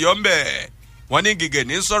jẹyọ ńbẹ̀ wọ́n ní Ngige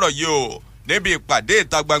ní sọ̀rọ̀ yìí o níbi ìpàdé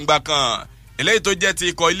ìta gbangba kan eléyìí tó jẹ́ ti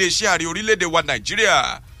ikọ̀ iléeṣẹ́ ààrẹ orílẹ̀-èdè wa Nàìjíríà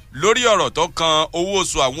lórí ọ̀rọ̀ tó kan owó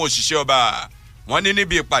oṣù àwọn òṣìṣẹ́ ọba wọ́n ní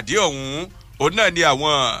níbi ìpàdé ọ̀hún òun náà ni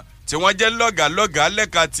àwọn tí wọ́n jẹ́ lọ́gàálọ́gàá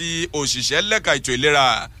lẹ́ka ti òṣìṣẹ́ lẹ́ka ètò ìlera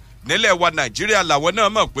nílẹ̀ wa Nàìjíríà làwọn náà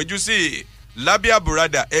mọ̀ péjú sí lábẹ́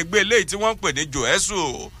àbúradà ẹgbẹ́ eléyìí tí wọ́n ń pè ní joesu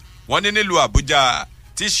wọ́n ní nílùú Àbújá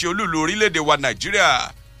tí ṣe olúlu orílẹ̀-èdè wa Nàìjíríà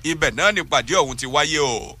ibẹ̀ náà ni ìpàdé ọ̀hún ti wáyé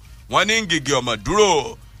o wọ́n ní Ngige ọmọ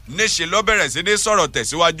dúró níṣe ló bẹ̀rẹ̀ sí ní sọ̀rọ̀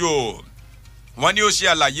tẹ̀síwájú o wọ́n ní ó ṣe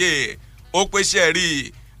àlàyé ó pèsè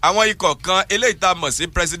rí àwọn ikọ̀ kan eléyìí tá a mọ̀ sí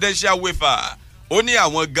presidential wafer ó ní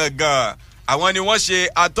àwọn gangan àwọn ni wọ́n ṣe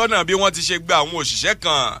atọ́nà bí wọ́n ti ṣe gba àwọn òṣìṣẹ́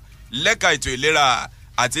kan lẹ́ka ètò ìlera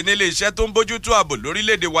àti nílé iṣẹ́ tó ń bójútó ààbò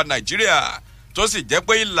lórílẹ̀‐èdè wa Nàìjíríà tó sì jẹ́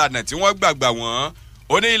pé ìlànà tí wọ́n gbàgbà wọ́n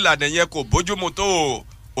ó ní ìlànà yẹn kò bójúmu tó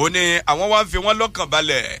ó ní àwọn wá ń fi wọ́n lọ́kàn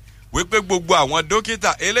balẹ̀ wípé gbogbo àwọn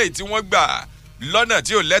dókítà eléyìí tí wọ́n gbà lọ́nà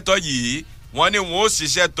tí ò lẹ́tọ̀ọ́ yìí wọ́n ní wọn ó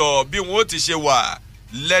ṣiṣẹ́ tọ̀ bí wọn ó ti ṣe wà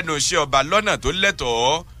lẹ́nu iṣẹ́ ọba lọ́nà tó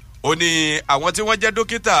lẹ́tọ̀ọ́ ó ní àwọn tí wọ́n jẹ́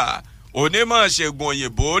dókítà onímọ̀ ṣègùn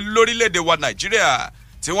òyìnbó lórílẹ̀‐èdè wa Nàìjíríà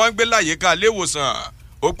tí wọ́n ń gbé láyìíká iléèwòsàn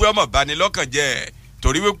ó pé ọmọ banilọ́kàn jẹ́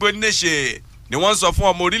torí wípé níṣe ni wọ́n sọ fún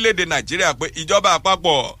ọmọ orílẹ̀‐èdè Nàìjíríà pé ìjọba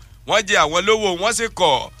àpapọ̀ wọ́n jẹ àwọn lówó wọ́n sì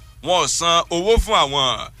kọ̀ wọn ò san owó fún àwọn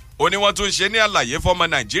ó ní wọ́n tún ṣe ní àlàyé fọmọ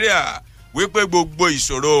Nàìjíríà wípé gbogbo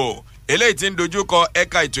ìṣòro eléyìí tí ń dojúkọ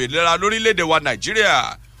ẹ̀ka ètò ìlera lórílẹ̀‐èdè wa Nàìjíríà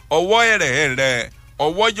ọwọ́ ẹ̀rẹ̀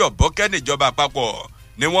ọwọ́ yọ̀bọ́kẹ́ níjọba àpapọ̀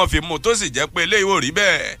ni wọ́n fi mú tó sì jẹ́ pé eléyìí ò rí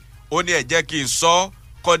bẹ́ẹ̀ ó ní ẹ jẹ́ kí n sọ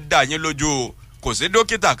kó dá yín lójú kò sí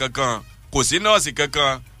dókítà kankan kò sí nọ́ọ̀sì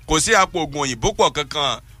kankan kò sí apòògùn òyìnbó pọ̀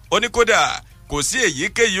kankan ó ní kódà kò sí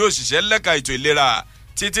èyíkéyìí òṣìṣẹ́ lẹ́ka ètò ìlera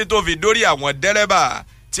títí tó fi dórí àwọn dẹ́rẹ́bà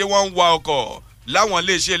tí wọ́n ń wa ọkọ̀ láwọn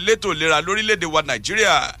iléeṣẹ́ elétò ìlera lórílẹ̀‐èdè wa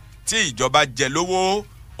Nàìjíríà tí ìjọba jẹ lówó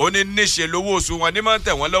ó ní níṣe lówó oṣù wọn ní máa ń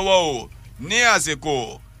tẹ̀ wọ́n lọ́wọ́ o ní àsìkò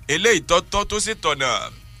eléyìí tọ́tọ́ tó sì tọ̀nà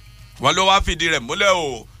wọn ló wá fìdí rẹ̀ múlẹ̀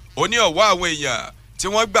o ó ní ọ̀wọ́ àwọn èèyàn tí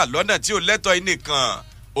wọ́n gbà lọ́nà tí ò lẹ́tọ̀ọ́ yìí nìkan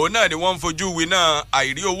òun náà ni wọ́n ń fojú winá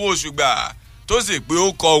àìrí owó oṣù gbà tó sì pé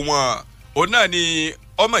ó kọ wọn òun náà ni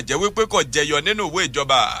ọmọ jẹ́ wípé kò jẹyọ nínú ìwé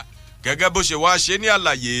ìjọba gẹ́gẹ́ bó ṣe wá ṣe ní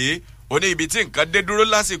àlàyé ó ní ibi tí nǹkan dé dúró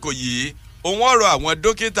lásìkò yìí òun ọ̀rọ̀ àwọn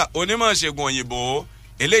dókítà onímọ̀ ṣègùn òyìnbó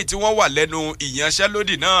eléyìí tí wọ́n wà lẹ́nu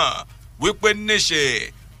ìyanṣẹ́lódì náà wípé níṣe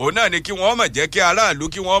òun náà ni kí wọ́n mọ̀ jẹ́ kí aráàlú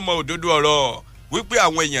kí wọ́n mọ òdodo ọ̀rọ̀ wípé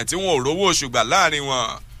àwọn èèyàn tí wọn ò rówó oṣù gbà láàrin wọn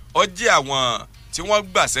ó jẹ́ àwọn tí wọ́n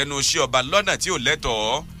gbà sẹ́nu iṣẹ́ ọba lọ́nà tí ò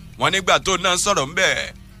lẹ́tọ̀ọ́ wọn nígbà tó náà sọ̀rọ̀ ńbẹ̀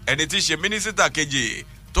ẹni tí í ṣe mínísítà kejì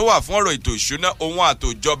tó wà fún ọ̀rọ̀ ètò ìṣúná ohun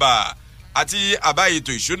àtòjọba àti àbá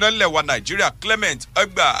ètò ìṣúná ńlẹ̀ wa Nàìjíríà Clement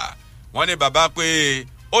Egba wọn ní bàbá pé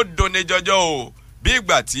ó dùnní jọjọ o bí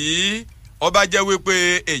ìgbà tí ọba jẹ́ wípé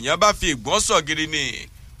èèyàn bá fi ìgbọ́n sọ̀gìrì ni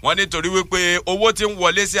wọn nítorí wípé owó tí ń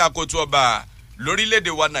wọlé sí akoto ọba lórílẹ̀‐èdè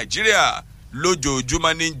wa Nàìjíríà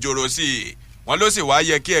lójoojúmọ́ ní jòrò sí i wọn ló sì wáá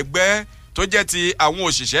yẹ kí ẹgbẹ́ tó jẹ́ ti àwọn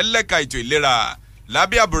òṣìṣẹ́ lẹ́ka ètò ìlera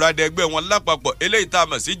lábẹ́ àbúradà ẹgbẹ́ wọn lápapọ̀ eléyìí tá a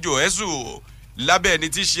mọ̀ sí joesu lábẹ́ ẹni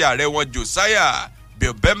tí í ṣe ààrẹ wọn Josiah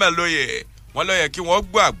Biobemeloye wọn ló yẹ kí wọ́n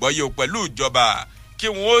gbọ́ àgbọ́yé pẹ̀lú ìjọba kí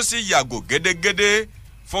wọ́n ó sì yàgò gédégédé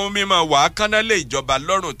fún mímọ́ wàá kánálé ìjọba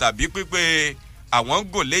lọ́rùn tàbí pípé àwọn ń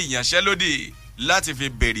gòlé ìyanṣẹ́lódì láti fi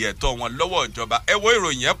béèrè ẹ̀tọ́ wọn lọ́wọ́ ìjọba ẹ wo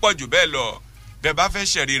ìròyìn ẹ pọ̀ jù bẹ́ẹ̀ lọ bẹ́ẹ̀ bá fẹ́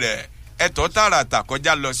ṣẹ̀rí rẹ̀ ẹ̀tọ́ tààràtà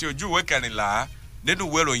kọjá lọ sí ojú ìwé 14 nínú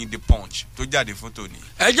ìwé ìròyìn The Punch tó jáde fún tòní.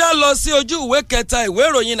 ẹ já lọ sí ojú ìwé kẹta ìwé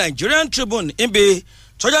ìròyìn Nigerian Tribune ibi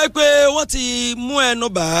tọ́jà pé wọ́n ti mú ẹnu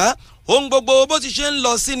bá ohun gbogbo bó ti ṣe ń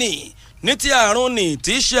lọ sí ni ní ti àrùn ni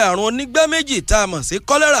tí í ṣe àrùn onígbá méjì tá a mọ̀ sí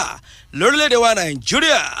kọ́lẹ́rà lórílẹ̀‐èdè wa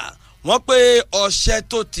Nàìjíríà. wọ́n pé ọṣẹ́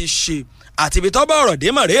tó ti ṣe àti ibi tó bá ọ̀rọ̀ dé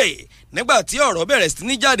mọ̀rẹ́ nígbà tí ọ̀rọ̀ bẹ̀rẹ̀ sí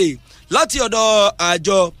ní jáde láti ọ̀dọ̀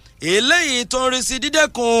àjọ eléyìí tó ń rí sí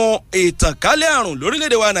dídẹ́kun ìtànkálẹ̀ àrùn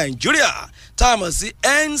lórílẹ̀‐èdè wa Nàìjíríà tá a mọ̀ sí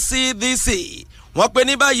NCDC. wọ́n pé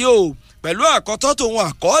ní báyìí o pẹ̀lú àkọ́tọ́ tòun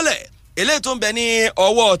àkọọ́lẹ̀ eléyìí tó ń bẹ ní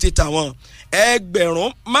ọwọ́ ti tàwọn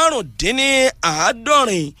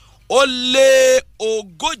 75,000 ó lé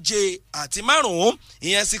 145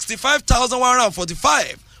 ìyẹn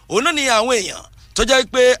 65,145 òun náà ni àwọn èèyàn tó jẹ́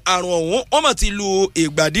pé àrùn ọ̀hún wọ́n mọ̀ ti lu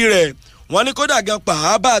ìgbàdí rẹ̀. wọ́n ní kódà gan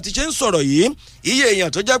pàápàá àti ṣe ń sọ̀rọ̀ yìí iye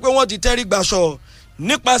èèyàn tó jẹ́ pé wọ́n ti tẹ́rí gbaṣọ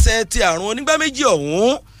nípasẹ̀ ti àrùn onígbá méjì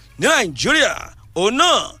ọ̀hún ní Nàìjíríà òun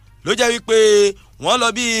náà ló jẹ́ wípé wọ́n lọ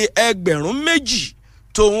bí 2,000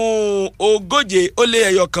 tòun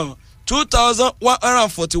 141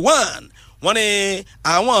 2,141. wọ́n ní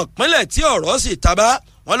àwọn ìpínlẹ̀ tí ọ̀rọ̀ sì tabá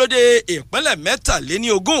wọ́n ló dé ìpínlẹ̀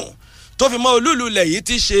 23 tó fi mọ́ olúùlú ilẹ̀ yìí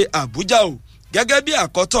ti ṣe Àbújá o gẹ́gẹ́ bí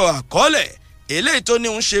àkọ́tọ̀ àkọọ́lẹ̀ eléyìí tó ní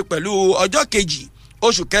ń ṣe pẹ̀lú ọjọ́ kejì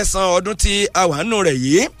oṣù kẹsàn-án ọdún tí a wà nínú rẹ̀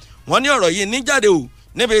yìí. wọ́n ní ọ̀rọ̀ yìí ní jáde o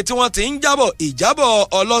níbi tí wọ́n ti ń jábọ̀ ìjábọ̀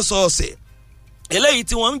ọlọ́sọọsẹ̀ eléyìí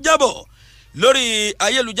tí wọ́n ń jábọ̀ lórí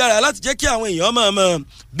ayélujára láti jẹ́ kí àwọn èèyàn mọ̀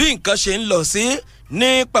bí nǹkan ṣe ń lọ sí ní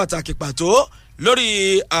pàtàkì pàtó lórí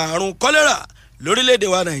àrùn kọ́lẹ́rà lórílẹ̀‐èdè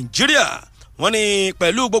wa Nàìjíríà. wọ́n ní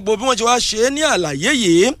pẹ̀lú gbogbo bí wọ́n ti wá ṣe ní àlàyé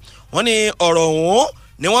yìí wọ́n ní ọ̀rọ̀ ọ̀hún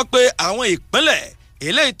ni wọ́n pé àwọn ìpínlẹ̀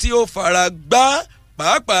eléyìí tí ó fara gbá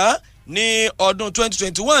pàápàá ní ọdún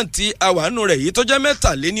 2021 tí a wà nínú rẹ̀ yìí tó jẹ́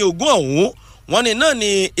 23 ọ̀hún. wọ́n ní náà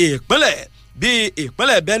ní ìpínlẹ̀ bíi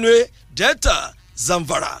ìpínlẹ̀ Benue, Delta,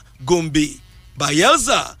 Zamfara, Gombe,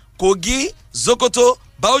 Bayelsa, Kogi, Sokoto,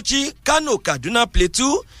 Bauchi, Kano, Kaduna,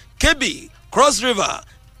 Plateau, Kebbi, Cross River,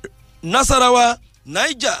 Nasarawa,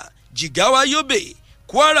 Niger, Jigawa, Yobe,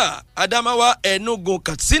 Kwara, Adamawa, Enugu,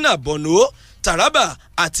 Katsina, Borno, Taraba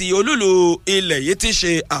àti olúlu ilẹ̀ yìí ti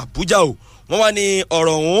ṣe Àbújá o. wọ́n wá ní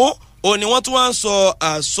ọ̀rọ̀ ọ̀hún ó ní wọ́n tún wá ń sọ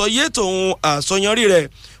àsọyé tòun àsọyanrí rẹ̀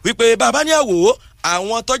wípé bàbá ní àwò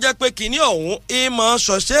àwọn tó jẹ́ pé kinní ọ̀hún ìmọ̀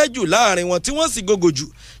ṣọṣẹ́ jù láàrin wọn tí wọ́n sì gògò jù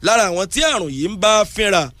lára àwọn tí àrùn yìí ń bá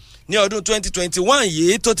fínra ní ọdún 2021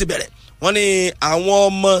 yìí tó ti bẹ̀rẹ̀. wọ́n ní àwọn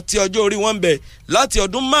ọmọ tí ọjọ́ orí wọn ń bẹ láti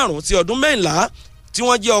ọdún 5 sí ọdún 14 tí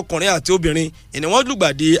wọ́n jẹ́ ọkùnrin àti obìnrin ìní wọ́n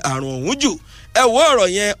lùgbàdì àrùn ọ̀hún jù. ẹ wo ọ̀rọ̀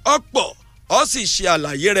yẹn ọ̀pọ̀ ó sì ṣe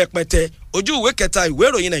àlàyé rẹpẹtẹ ojú ìwé kẹta ìwé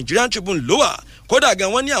ìròyìn Nigerian Tribune ló wà. kódà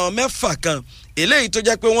gan wọ́n ní àwọn 6 kan eléyìí tó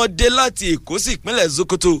jẹ́ pé wọ́n dé láti Èkó sí ìpínlẹ̀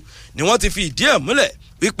Sokoto ni wọ́n ti fi ìdí ẹ̀ múlẹ̀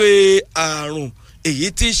wípé àrùn èyí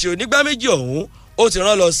tí í ṣe onígbá méjì ọ̀hún ó ti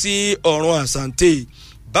rán lọ sí ọ̀run àsàǹtẹ̀.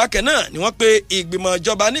 bákan náà ni wọ́n pé ìgbìmọ̀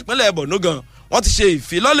ìjọba nípínlẹ̀ Borno gan wọ́n ti ṣe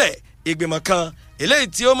ìfilọ́lẹ̀ ìgbìmọ̀ kan eléyìí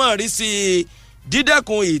tí ó máa rí sí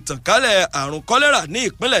dídẹ́kun ìtànkálẹ̀ àrùn kọ́lẹ́rà ní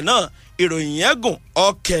ìpínlẹ̀ náà. ìròyìn yẹn gùn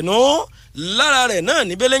ọ̀kẹ́nu lára rẹ̀ náà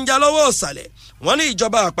ní belenja lọ́wọ́ ọ̀sàlẹ̀. wọ́n ní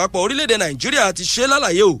ìjọba àpapọ̀ orílẹ̀-èdè Nàìjíríà ti ṣe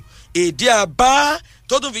lálàyé o èdè àbá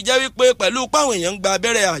tó tún fi jẹ́ wípé pẹ̀lú páwọn èèyàn ń gba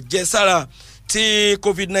abẹ́rẹ́ àjẹsára ti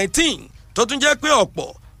COVID-19 tó tún jẹ́ pé ọ̀pọ̀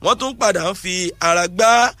wọ́n tún padà ń fi ara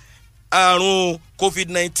gbá àrùn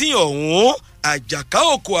COVID-19 ọ̀hún àjàká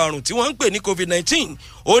òkò àrùn tí wọ́n ń pè ní COVID-19.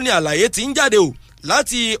 ó ní àlàyé tí ń jáde o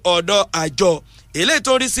láti ọ̀dọ̀ àjọ eléyìí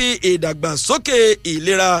tó ń rí sí ìdàgbàsókè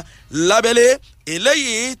ìlera lábẹ́lé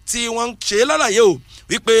eléyìí tí wọ́n ń ṣe lálàyé o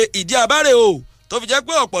wípé ìdí abáre o tó fi jẹ́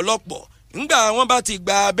pé ọ̀pọ̀lọpọ̀ ńgbà wọn bá ti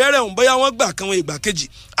gba abẹ́rẹ́ òun bóyá wọ́n gbà kan ìgbà kejì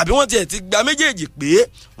àbí wọ́n tiẹ̀ ti gba méjèèjì pé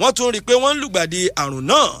wọ́n tún rí i pé wọ́n ń lùgbàdì àrùn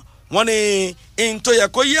náà. wọ́n ní ihun tó yẹ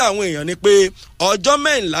kó yé àwọn èèyàn ni pé ọjọ́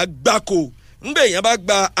 14 gbáko ńgbà èèyàn bá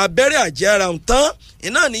gba abẹ́rẹ́ àjẹára òun tán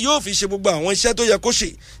iná ni yóò fi ṣe gbogbo àwọn iṣẹ́ tó yẹ kó ṣe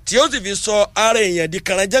tí ó sì fi sọ ara èèyàn di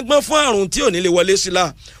kàràǹjẹ́gbọ́n fún àrùn tí ò ní lè wọlé sí la.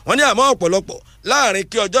 wọ́n ní àmọ́ ọ̀pọ̀lọpọ̀ láàrin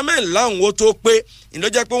kí ọjọ́ 14 òun ó tó pé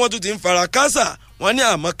ìlójẹ́ pé wọ́n tún ti ń fara káásà. wọ́n ní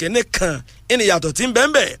àmọ́ kẹ́ni kan ìnìyàtọ̀ tí ń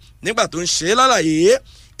bẹ́ẹ̀ nígbà tó ń ṣe lálàyé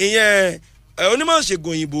ìyẹn onímọ̀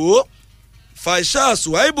ṣègùn òyìnbó Faisal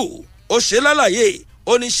Suwaibu ó ṣe lálàyé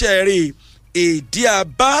oníṣẹ́ rí èdè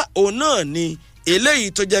àbá òun náà ni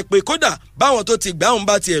eléyìí tó jẹ́ pé kódà báwọn tó ti gbà ń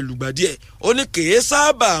bá tiẹ̀ lùgbàdì ẹ̀ ó ní kèé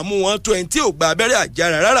sábà mú wọn tó ẹni tí ò gba abẹ́rẹ́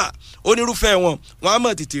àjẹára rárá. onírúfẹ́ wọn á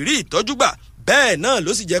mọ̀ tètè rí ìtọ́jú gbà bẹ́ẹ̀ náà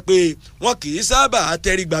ló sì jẹ́ pé wọn kì í sábà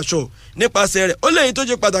tẹrí gbaṣọ nípasẹ̀ rẹ̀. ó léyìn tó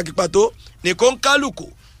ṣe pàtàkì pàtó ní kó ń kálukú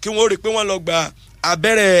kí wọ́n rí i pé wọ́n lọ gba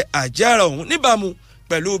abẹ́rẹ́ àjẹára ọ̀hún níbàámu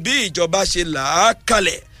pẹ̀lú bí ìjọba ṣe là á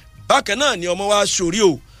kalẹ̀. bákan náà ni ọmọ wa sórí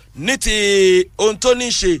o ní ti ohun tó ní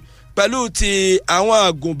ṣe pẹ̀lú ti àwọn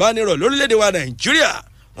àgùnbánirọ̀ lórílẹ̀‐èdè wa Nàìjíríà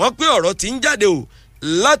wọ́n pé ọ̀rọ̀ ti ń jáde o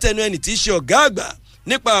látẹnu ẹni tí í ṣe ọ̀gá àgbà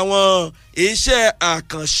nípa àwọn iṣẹ́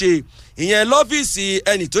àkànṣe ìyẹn lọ́fíìsì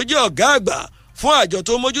ẹni tó jẹ́ ọ̀gá àgbà fún àjọ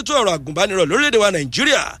tó mójútó ọ̀rọ̀ àgùnbánirọ̀ lórílẹ̀‐èdè wa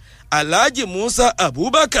Nàìjíríà Alhaji Musa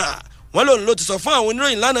Abubakar wọ́n lòun ló ti sọ fún àwọn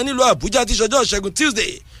oníròyìn lánàá nílùú Àbújá tí ṣọjọ́ Ṣẹ́gun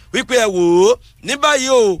Tuesday wípé ẹ wò ó ní báyìí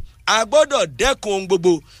o a gbọ́dọ̀ dẹ́kun ohun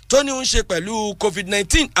gbogbo tó ní ń ṣe pẹ̀lú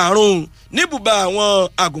COVID-19 àrùn níbùbá àwọn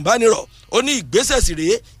àgùnbánirọ̀ ó ní ìgbésẹ̀ sì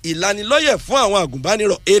rèé ìlanilọ́yẹ̀ fún àwọn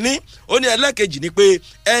àgùnbánirọ̀ ení ó ní ẹlẹ́kejì ni pé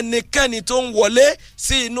ẹnikẹ́ni tó ń wọlé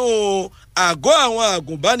sí inú àgọ́ àwọn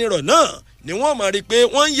àgùnbánirọ̀ náà ni wọ́n máa rí i pé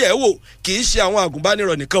wọ́n ń yẹ̀ wò kì í ṣe àwọn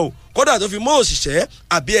àgùnbánirọ̀ nìkan o kódà tó fi mọ́ òṣìṣẹ́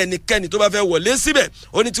àbí ẹnikẹ́ni tó bá fẹ́ wọlé síbẹ̀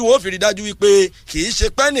ó ní tí wọ́n fi rí dájú wípé kì í ṣe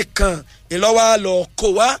pẹ́ nìkan ìlọ́wà lọ kó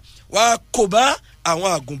wá kó bá àwọn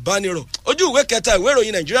àgùnbánirọ̀ ojú ìwé kẹta ìwé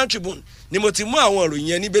ìròyìn Nigerian Tribune ni mo ti mú àwọn ìròyìn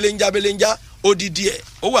yẹn ní belenja odidi ẹ̀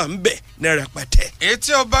ó wà ń bẹ̀ ní rẹpẹtẹ.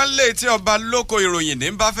 etí ọba ńlẹ̀ etí ọba lóko ìròyìn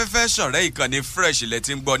ní bá fẹ́fẹ́ ṣọ̀rẹ́ ìkànnì fresh ilẹ̀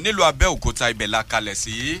tí ń gbọ́ nílùú Abẹ́òkúta ibẹ̀ la kalẹ̀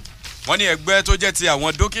sí. wọ́n ní ẹgbẹ́ tó jẹ́ ti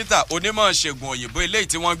àwọn dókítà onímọ̀ ṣègùn òyìnbó eléyìí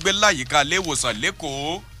tí wọ́n gbé láyìíká iléèwòsàn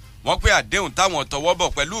lẹ́kọ̀ọ́ wọ́n pé àdéhùn táwọn tọwọ́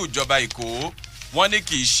bọ̀ pẹ̀lú ìjọba Èkó wọ́n ní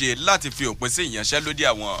kì í ṣe láti fi òpin sí ìyanṣẹ́lódì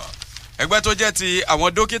àwọn. ẹgbẹ́ tó jẹ́ ti àwọn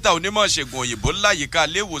dókítà onímọ̀ ṣègùn òyìnbó láyìíká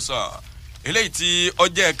iléèwòsàn eléyìí tí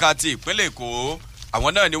ọjọ́ ẹ̀ka ti ìpínlẹ̀ Èkó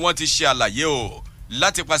àwọn náà ni wọ́n ti ṣe àlàyé o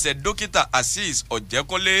láti pàṣẹ dókítà Azeez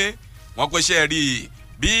Ọ̀jẹ́kúnlé wọ́n pé ṣe rí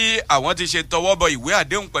bí àwọn ti ṣe tọwọ́ bọ̀ ìwé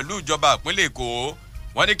àdéhùn pẹ̀lú ìjọba ìpínlẹ̀ Èkó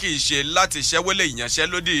wọ́n ní kì í ṣe láti ṣẹ́wọ́lé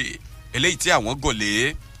ìyanṣẹ́lódì eléyìí tí àwọn gòlé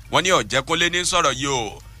wọ́n ní Ọ̀jẹ́kúnlé ní sọ̀rọ̀ yìí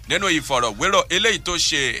o nínú ìfọ̀rọ̀wérọ̀ eléyìí tó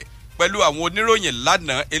ṣe pẹ̀lú àwọn oníròyìn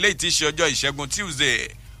lánàá eléyìí tí ṣe ọjọ́ Ìṣẹ́gun Tuesday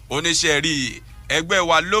oníṣẹ́ rí ẹgbẹ́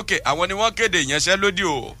wa lókè àwọn ni wọ́n kéde ìyanṣẹ́lódì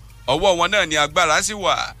o ọwọ́ wọn náà ni agbára sì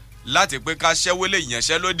wà láti pé ká ṣẹ́wọ́lé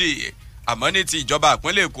ìyanṣẹ́lódì àmọ́ ní ti ìjọba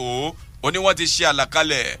ìpínlẹ̀ Èkó ó ní wọ́n ti ṣe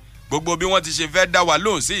àlàkalẹ̀ gbogbo bí wọ́n ti ṣe fẹ́ dá wa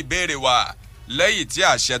lóhùn sí ìbéèrè wa lẹ́yìn tí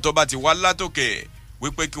àṣẹ tó bá ti wá látòkè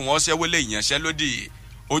wípé kí wọ́n ṣẹ́wọ́lé ìyanṣẹ́lódì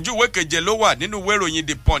ojú ìwé keje ló wà nínú ìwé ìròyìn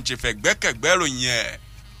The Punch fẹ̀gbẹ́kẹ̀gbẹ́ ìròyìn ẹ̀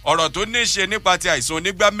ọ̀rọ̀ tó ní í ṣe nípa ti àìsàn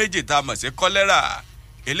onígbá méjì tá a mọ̀ sí kọ́lẹ́rà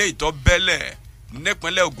eléyìí tó bẹ́lẹ̀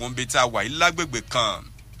nípínlẹ̀ Ògùn bíi tá a wà yí lágbègbè kan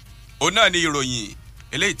òun náà ni ìròyìn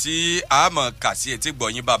eléyìí tí a mọ̀ kà sí etí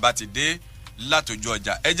gbọ̀nyìn bàbá ti dé látòjú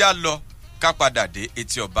ọjà ẹjá lọ ká padà dé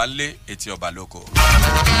etí ọba ńlé etí ọba lóko.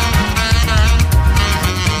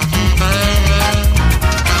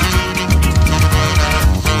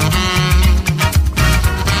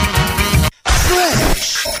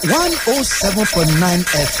 Fresh 107.9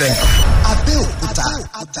 FM Abẹ́òkúta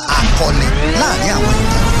akọni láàrin àwọn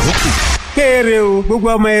ìyókù. Kéèrè o gbogbo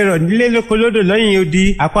ọmọ ẹ̀rọ nílé lóko lódò lọ́yìn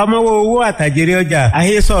odi àpamọ́wọ́ owó àtàjèrè ọjà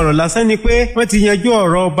àhesọ ọ̀rọ̀ lásán ni pé wọ́n ti yanjú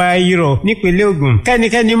ọ̀rọ̀ ọba irọ̀ nípínlẹ̀ Ògùn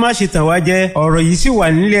kẹ́nikẹ́ni má ṣe tàn wá jẹ ọ̀rọ̀ yìí sì wà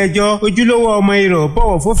nílé ẹjọ́ ojúlówó ọmọ irọ̀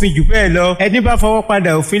bọ̀wọ̀ fófin jù bẹ́ẹ̀ lọ ẹni bá fọwọ́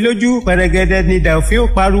padà òfin lójú pẹ̀rẹ̀gẹ̀dẹ̀ ni dà òfin ó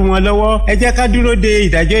parú wọn lọ́wọ́ ẹ jẹ́ ká dúró de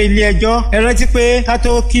ìdájọ́ ilé ẹjọ́ ẹ rántí pé ká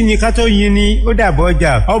tó kí ni ká tó yin ni ó dàbọ̀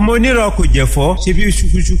ọjà ọmọ onírọ̀ kò jẹ̀fọ́ ṣebí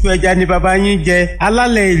ṣukuṣuku ẹja ni baba yín jẹ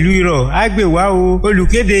alálẹ̀ ìlú irọ̀ á gbè wá o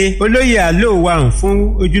olùkéde olóyè àlò wà fún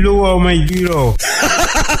ojúlówó ọmọ ìlú irọ̀.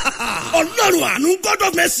 Ọlọ́run àánú God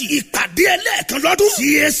of Mercy ìpàdé ẹlẹ́ẹ̀kan lọ́dún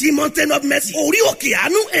CAC Mountain of Mercy orí òkè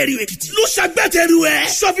àánú Èrè Èkìtì ló ṣagbátẹrù ẹ̀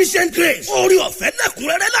sufficient grace orí ọ̀fẹ́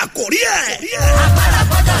lẹ́kùnrẹ́rẹ́ là kò rí ẹ̀. agbára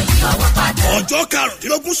gbọ́dọ̀ yí ọwọ́ padà. ọjọ́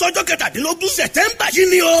karùndínlógún sọ́jọ́ kẹtàdínlógún September yìí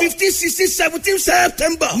ni o 15-16-17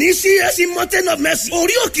 September ní CAC Mountain of Mercy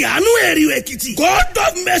orí òkè àánú Èrè Èkìtì God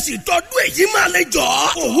of Mercy tọdún èyí máa lè jọ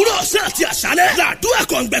òwúrọ̀ ọ̀sán àti àṣálẹ́ làdúrà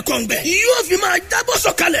kọ̀ǹgbẹ̀kọ̀ǹgbẹ̀ yóò fi máa jábọ̀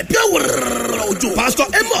sọ̀kalẹ̀ bí òjò Pastor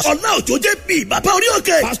Amos Ọláòjó JP bàbá orí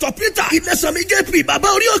òkè Pastor Peter Ilẹ̀sànmí JP bàbá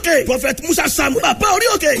orí òkè Prophet Musa Sam bàbá orí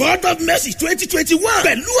òkè God of Mercy 2021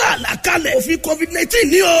 pẹ̀lú àlàkalẹ̀ òfin COVID-19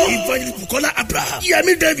 ní o Evangelist Bukola Abraham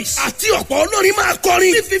Yemi Davis àti ọ̀pọ̀ olórin máa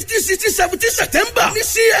kọrin ní 15-16-17 September ní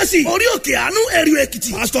CAC orí òkè àánú Èrè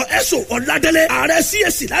Èkìtì Pastor Eso Ọládélé ààrẹ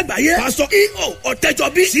CAC lágbàáyé Pastor EO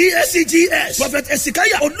Ọ̀tẹ́jọbí CACGS Prophet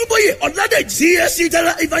Esikaya Olúbóyè Ọládèjì CAC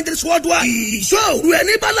General Evangelist Worldwide ìṣòro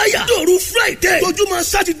ẹni bálayà dòru Friday tójúmọ́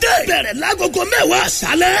Saturday bẹ̀rẹ̀ lágogo 10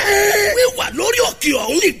 àṣálẹ́ wíwà lórí òkè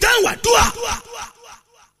ọ̀hún ní dáhùn àdúrà.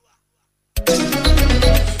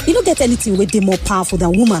 You no get anything wey dey more powerful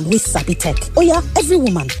than woman wey sabi tech. Oya, every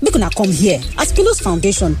woman, make una come here. As Pillows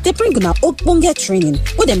Foundation, dey bring una ogbonge training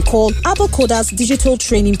wey dem call Abo Coders Digital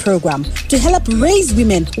Training Program to help raise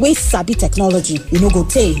women wey sabi technology. You no go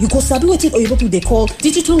tey, you go sabi wetin oyibo people dey call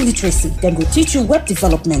digital literacy. Dem go teach you web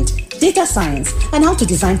development, data science, and how to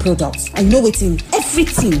design products. And you know wetin?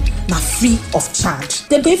 Everything na free of charge.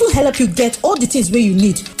 Dem go even help you get all the things wey you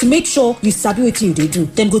need to make sure you sabi wetin you dey do.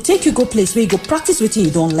 Dem go take you go place where you go practice wetin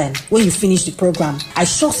you don learn when you finish the program. I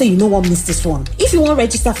sure say you no wan miss this one. If you wan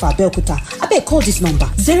register for Abeokuta, abeg call this number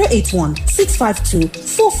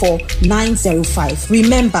 081-652-44905.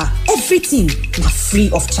 Remember, everything na free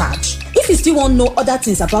of charge. If you still wan know other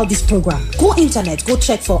things about this program, go internet, go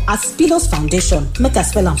check for Aspilos Foundation. Make I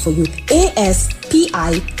spell am for you.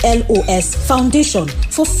 ASPILOS Foundation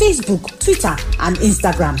for Facebook, Twitter, and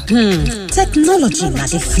Instagram. Technology na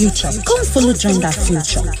the future. Come follow join that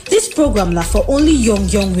future. This program na for only young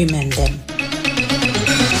women them.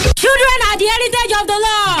 Children are the heritage of the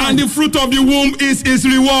Lord, and the fruit of the womb is his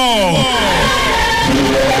reward.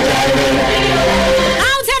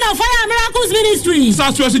 Fire Miracles Ministry.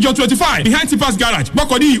 Southwest Region 25, behind Tipas Garage,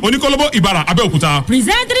 Bokodi, Onikolobo, Ibara, Abeokuta.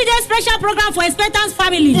 Present 3-day special program for expectant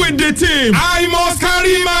families. With the team, I must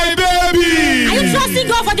carry my baby. Are you trusting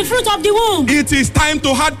God for the fruit of the womb? It is time to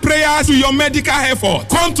add prayers to your medical effort.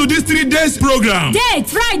 Come to this 3 days program. Date,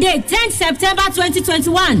 Friday, 10th September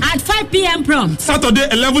 2021 at 5 p.m. prompt. Saturday,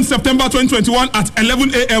 11th September 2021 at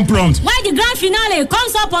 11 a.m. prompt. While the grand finale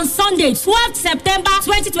comes up on Sunday, 12th September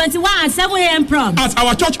 2021 at 7 a.m. prompt. At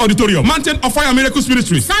our church auditorium, Mountain of Fire Miracles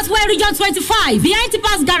Ministry, Southwest Region 25, behind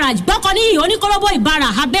Tipas Garage, Bokoni, Onikolobo, Ibara,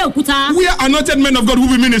 Abeokuta. Where anointed men of God will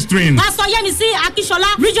be ministering. Pastor Yemisi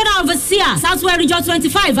Akishola, Regional Overseer, Southwest Region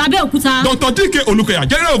 25, Abeokuta. Dr. DK Olukoya,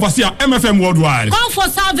 General Overseer, MFM Worldwide. Come for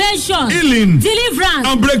salvation, healing, deliverance,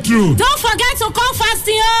 and breakthrough. Don't forget to come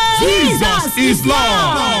fasting. Jesus is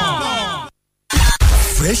Lord.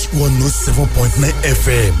 Fresh 107.9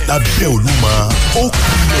 FM lábẹ́ Olúmọ ó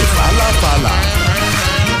kulẹ̀ fàlàfàlà.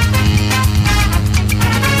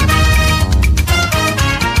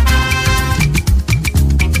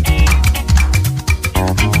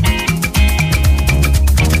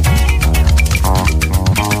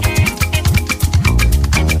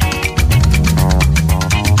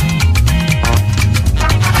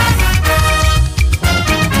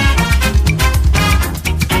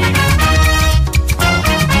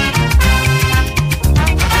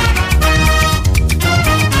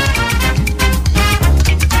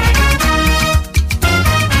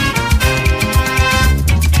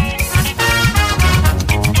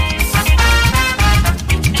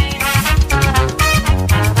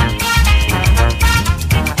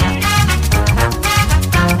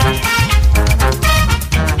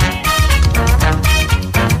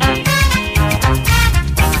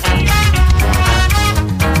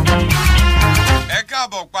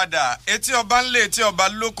 etí ọba ńlẹ̀ etí ọba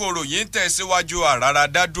lókòrò yìí ń tẹ̀síwájú àràrà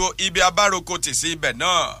dádúró ibi abároko tì sí ibẹ̀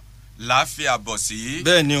náà láàfin àbọ̀ sí.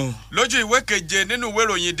 bẹ́ẹ̀ ni o. lójú ìwé keje nínú ìwé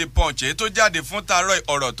ìròyìn The Punch tó jáde fún taarọ̀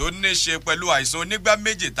ọ̀rọ̀ tó ní ṣe pẹ̀lú àìsàn onígbá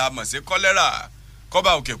méjì tá a mọ̀ sí kọ́lẹ́rà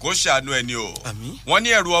kọ́ba òkè kó ṣàánú ẹni o. wọ́n ní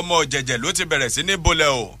ẹ̀rù ọmọ jẹ̀jẹ̀ ló ti bẹ̀rẹ̀ sí ní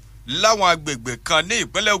bolẹ̀ o láwọn agbègbè kan ní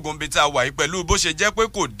ìpínlẹ̀ Ògùn bíi tá a wà yìí pẹ̀lú bó ṣe jẹ́ pé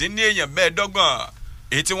kò dín ní èèyàn mẹ́ẹ̀ẹ́dọ́gbọ̀n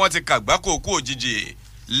èyí tí wọ́n ti kàgbákò kú òjijì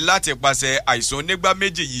láti pàṣẹ àìsàn onígbá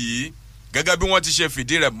méjì yìí gẹ́gẹ́ bí wọ́n ti ṣe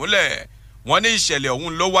fìdí rẹ̀ múlẹ̀ wọ́n ní ìṣẹ̀lẹ̀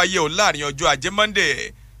ọ̀hún ló wáyé o láàrin ọjọ́ ajé Monday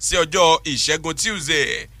sí ọjọ́ ìṣẹ́gun Tuesday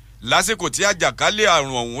lásìkò tí àjàkálẹ̀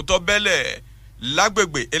àrùn ọ̀hún tó bẹ́lẹ̀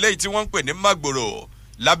lágbègbè eléyìí tí wọ́n ń pè ní Magboro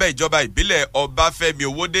lábẹ́ ìjọba ìbílẹ̀ Ọbáfẹ́mi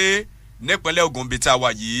Owódé nípínlẹ̀ Ògùn bíi tá a wà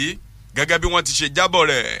yìí gẹ́gẹ́ bí wọ́n ti ṣe jábọ̀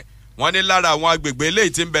rẹ̀ wọ́n ní lára àwọn agbègbè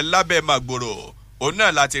eléyìí tí ń bẹ lábẹ́ Magboro òun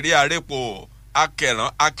náà láti rí Arẹ́pọ̀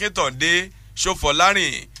Akẹ̀rán Akíntọ̀ndé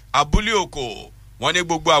Ṣófọlárìn Abúlé Òkò wọ́n ní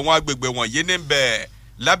gbogbo àwọn agbègbè wọ̀nyí ní bẹ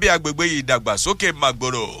lábẹ́ agbègbè ìdàgbàsókè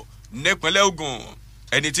Magboro nípínlẹ̀ Ògùn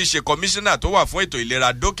ẹni tí í ṣe kọmíṣánná tó wà fún ètò ìlera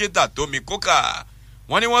dókítà Tómi Kókà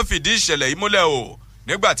wọ́n ní wọ́n fìdí ìṣẹ̀lẹ̀ yìí múlẹ̀ o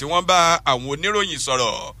nígbà tí wọ́n bá àwọn oníròyìn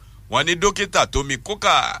sọ̀rọ̀ wọ́n ní dókítà Tómi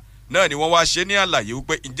Kókà náà ni wọ́n wá ṣe ní àlàyé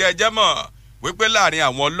wípé ǹjẹ́ ẹ jẹ́ mọ̀ wípé láàrin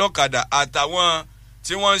àwọn ọlọ́kadà àtàwọn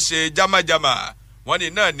tí wọ́n ń ṣe jámájámá wọ́n ní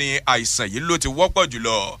náà ni àìsàn yìí ló ti wọ́pọ̀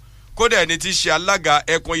jùlọ kódà ẹni tí í ṣe alága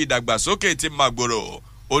ẹkùn ìdàgbàsókè ti Magboro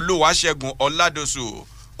Olúwaṣẹ́gun Ọládọ̀sù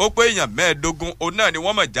ó pé èèyàn 15 òun náà ni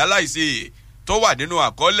wọ́n mọ̀ jáláìsí tó wà nínú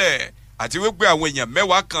àkọọ́lẹ̀ àti wípé àwọn èèyàn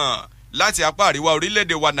 10 kan láti apá àríwá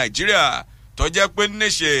orílẹ̀-èdè wa Nàìjíríà tó jẹ́ pé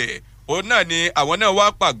níṣe òun náà ni àwọn náà wá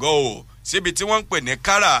pàgọ́ o síbi tí wọ́n ń pè ní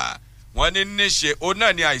Kára wọ́n ní níṣe òun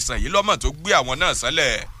náà ni àìsàn yìí lọ́mọ̀ tó gbé àwọn náà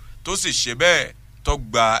sánlẹ̀ tó sì ṣe bẹ́ẹ̀ tó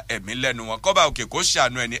gba ẹ̀mí lẹ́nu wọn kọ́ba òkè kó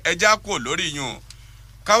ṣàánú ẹni ẹja kò lórí yùn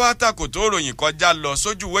káwátà kò tó ròyìn kọjá lọ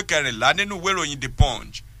sójú ìwé 14 nínú ìwé ìròyìn The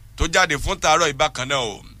Punch tó jáde fún taarọ̀ ìbákan náà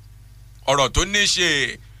o ọ̀rọ̀ tó ní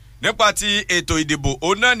ṣe nípa ti ètò ìdìbò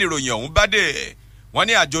òun náà ni ìròyìn ọ̀hún bá dé wọ́n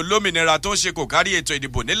ní àjọ olómìnira tó ń ṣe kò kárí ètò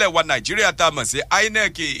ìdìbò nílẹ̀ wa Nàìjíríà tá a mọ̀ sí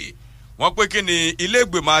INEC wọ́n pé kí ni ilé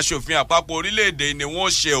ìgbìmọ̀ asòfin àpapọ̀ orílẹ̀-èdè ni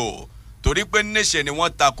wọ́n ṣe o torí pé níṣẹ́ ni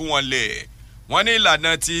wọ́n takú wọn lé wọ́n ní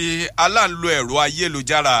ìlànà tí aláǹlò ẹ̀rọ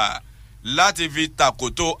ayélujára láti fi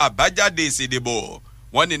tàkòtò àbájáde ìsìndìbò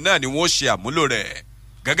wọ́n ní náà ni wọ́n ṣe àmúlò rẹ̀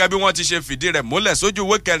gẹ́gẹ́ bí wọ́n ti ṣe fìdí rẹ̀ múlẹ̀ sójú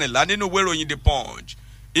ìwé kẹrìnlá nínú ìwé ìròyìn The Punch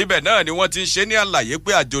ibẹ̀ náà ni wọ́n ti ń ṣe ní àlàyé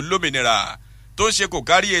pé àjọ olómìnira tó ń ṣe kò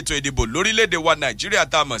kárí ètò ìdìbò lórílẹ̀‐èdè wa Nàìjíríà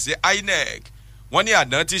tá a mọ̀ sí INEC wọ́n ní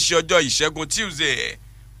àná ti ṣe ọjọ́ ìṣẹ́gun Tuesday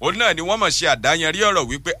òun náà ni wọ́n mọ̀ ṣe àdáyanrí ọ̀rọ̀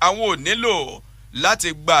wípé àwọn ò nílò láti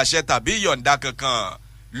gba àṣẹ tàbí ìyọ̀ǹda kankan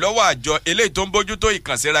lọ́wọ́ àjọ eléyìí tó ń bójútó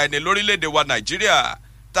ìkànsíra ẹni lórílẹ̀‐èdè wa Nàìjíríà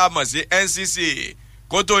tá a mọ̀ sí NCC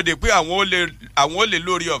kó tó di pé àwọn ò lè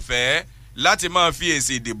lórí ọ̀fẹ́ láti máa fi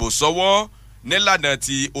èsì ìdìbò sọ́wọ́ nílànà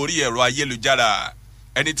ti orí ẹ̀rọ ayélujára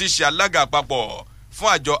ẹni tí í ṣe alága àpapọ̀ fún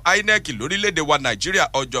àjọ INEC lórílẹ̀‐èdè wa Nàìjíríà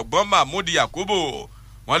ọ̀jọ̀gbọ́n Mahmood Yakubu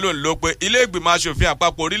wọ́n ló ń lo pé ilé ìgbìmọ̀ asòfin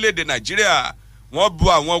àpapọ̀ orílẹ̀‐èdè Nàìjíríà wọ́n bu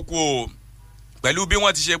àwọn kú o pẹ̀lú bí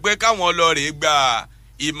wọ́n ti ṣe pé káwọn lọ rèé gba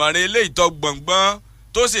ìmọ̀ràn ilé ìtọ́ gbọ̀ngbọ́n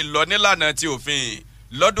tó sì lọ nílànà ti òfin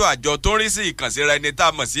lọ́dọ̀ àjọ tó ń rí sí ìkànsíra ẹni tá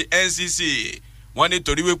a mọ̀ sí NCC wọ́n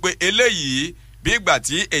nítorí wípé eléyìí bí ìgbà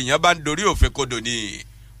tí èèyàn bá ń dorí òfin kodò ni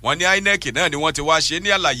wọ́n ní INEC náà ni wọ́n ti wá ṣe ní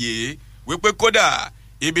àlàyé wípé kódà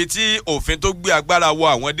ibi tí òfin tó gbé agbára wọ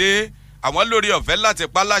àwọn dé àwọn lórí ọ̀fẹ́ láti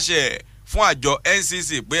pa láṣẹ fún àjọ NCC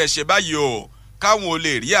pé ẹ ṣe báyìí o káwọn ò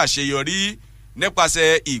lè rí àṣeyọrí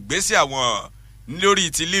nípasẹ̀ ìgbésẹ̀ àwọn lórí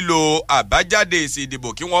ti lílo àbájáde èsì ìdìbò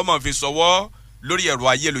kí wọ́n mọ̀ fi ṣọwọ́ lórí ẹ̀rọ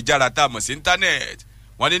ayélujára tá a mọ̀ sí íńtánẹ́ẹ̀tì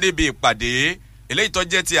wọ́n ní níbi ìpàdé eléyìí tó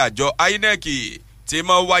jẹ́ ti àjọ INEC tí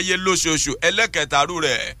máa wáyé lóṣooṣù ẹlẹ́kẹtàrú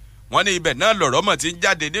rẹ̀ wọ́n ní ibẹ̀ náà lọ̀rọ̀ mọ̀ ti ń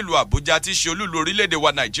jáde nílùú Àbújá tí ṣe olúlu orílẹ̀-èdè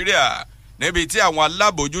wa Nàìjíríà níbi tí àwọn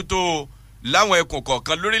alábòójútó láwọn ẹkùn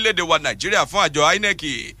kọ̀ọ̀kan lórílẹ̀-èdè wa Nàìjíríà fún àjọ INEC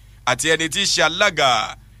àti ẹni tí í ṣe alága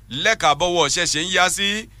lẹ́ka bọ́wọ́ ṣẹ̀ṣẹ̀ ń yá sí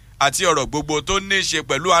àti ọ̀rọ̀ gbogbo tó ní í ṣe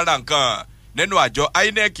pẹ̀lú ara nǹkan nínú àjọ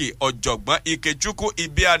INEC ọ̀jọ̀gbọ́n Ikechukwu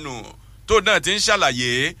Ibianu tó náà ti ń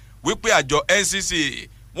ṣàlàyé wípé àjọ NCC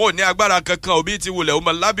wọn ò ní agbára kankan òbí ti wulẹ̀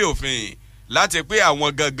ọmọ lábẹ́ òfin láti pé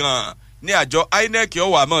àwọn gangan ní àjọ INEC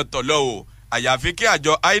ó wá máa tọ̀ lọ o àyàfi kí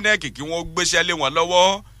àjọ INEC kí wọ́n gbéṣẹ́ lé wọn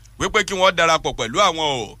lọ́wọ́ wípé kí wọ́n darapọ̀ pẹ̀lú àwọn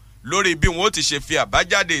o lórí bí wọn ó ti ṣe fi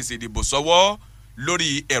àbájáde ìsìndìbò sọ́wọ́ lórí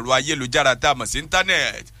ẹ̀rọ ayélujára tá a mọ̀ sí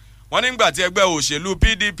íńtánẹ́ẹ̀tì wọ́n nígbà tí ẹgbẹ́ òṣèlú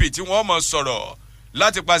PDP tí wọ́n mọ̀ sọ̀rọ̀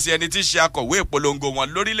láti pàṣẹ ẹni tí ṣe akọ̀wé ìpolongo wọn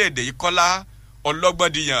lórílẹ̀‐èdè yìí Kọ́lá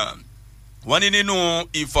Ọlọ́gbọ́ndìyàn wọ́n ní nínú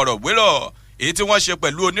ìfọ̀rọ̀wérọ̀ èyí tí wọ́n ṣe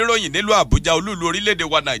pẹ̀lú oníròyìn nílùú Àbújá olúlu orílẹ̀‐èdè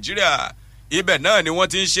wa Nàìjíríà ibẹ̀ náà ni wọ́n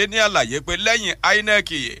ti ń ṣe ní àlàyé pé lẹ́yìn INEC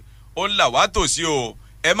ó ń là wá tòsí o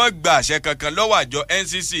ẹ má gba àṣẹ kankan lọ́wọ́ àjọ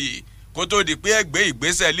NCC kó tó di pé ẹ gbé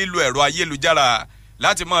ìgbésẹ̀ lílo ẹ̀rọ ayélujára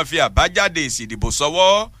láti máa fi àbájáde ìsìndìbò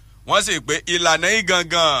sọ́wọ́ wọ́n sì pé ìlànà yìí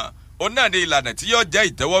gangan ó náà ní ìlànà tí yóò jẹ́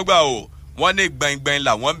ìtẹ́wọ́gbà o wọ́n ní gbẹ̀ngbẹ̀ng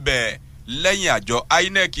làwọn ń bẹ lẹ́yìn àjọ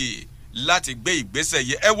INEC láti gbé ìgbésẹ̀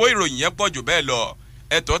yìí ẹ wo ìròyìn yẹn pọ̀ jù bẹ́ẹ̀ lọ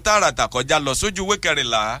ẹ̀tọ́ tààràtà kọjá lọ sójú ìwé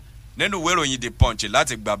kẹrìnlá nínú ìwé ìròyìn The Punch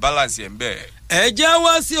láti gba balance ẹ̀ ń bẹ̀. ẹ jẹ́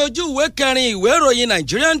wá sí ojú ìwé kẹrin ìwé ìròyìn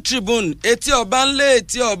Nigerian Tribune etí ọba ńlẹ̀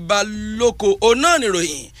etí ọba lóko ọ̀nà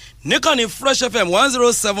nìròyìn níkànnì Fresh FM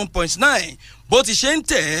 107.9 bó ti ṣe ń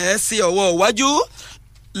tẹ̀ ẹ́ sí ọwọ́ iwájú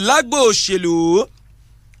lágbo òṣèlú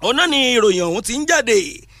ọ̀nà ni ìròyìn ọ̀hún ti ń jáde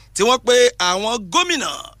tí wọ́n pe àwọn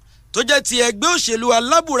gómìnà tó jẹ́ ti ẹgbẹ́ òṣèlú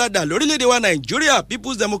alábùradà lórílẹ̀‐èdè wa Nigeria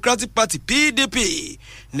People's Democratic Party PDP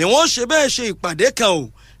ni wọ́n ṣe bẹ́ẹ̀ ṣe ìpàdé kan o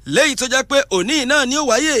léyìí tó jẹ́ pé òní náà ni ó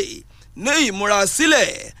wáyé ní ìmúrasílẹ̀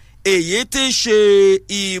èyí tí ṣe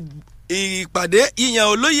ìpàdé yíyan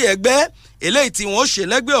olóyè ẹgbẹ́ eléyìí tí wọ́n ṣe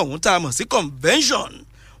lẹ́gbẹ́ ọ̀hún tá a mọ̀ sí convention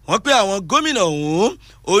wọ́n pé àwọn gómìnà ọ̀hún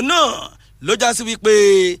òun náà ló já sí wípé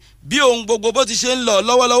bí ohun gbogbo bó ti ṣe ń lọ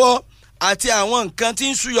lọ́wọ́lọ́wọ́ àti àwọn nǹkan tí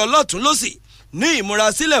ń ṣúyọ lọ́tún lọ́sì ní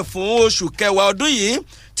ìmúrasílẹ̀ fún oṣù kẹwàá ọdún yìí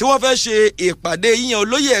tí wọ́n fẹ́ ṣe ìpàdé yíyan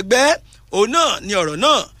olóyè ẹgbẹ́ òun náà ni ọ̀rọ̀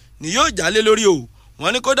náà ni yóò jálé lórí o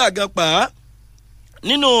wọ́n ní kódà gan pa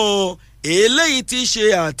nínú eléyìí tí ṣe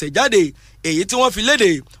àtẹ̀jáde èyí tí wọ́n fi léde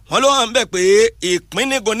wọ́n ló hàn bẹ́ẹ̀ pé ìpín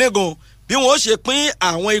nígunnígun bí wọ́n ṣe pín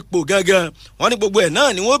àwọn ipò gangan wọ́n ní gbogbo ẹ̀ náà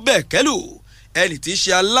ni wọ́n bẹ̀ kẹ́lù ẹni tí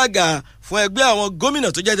ṣe alága fún ẹgbẹ́ àwọn gómìnà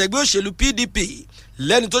tó jẹ́ ẹgbẹ́ òṣèlú PDP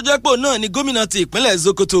lẹ́ni tó jẹ́ pé òun náà ni gómìnà ti ìpínlẹ̀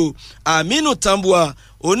Sokoto Aminu Tambuwa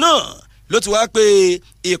òun náà ló ti wá pé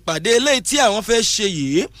ìpàdé eléyìí tí àwọn fẹ́ ṣe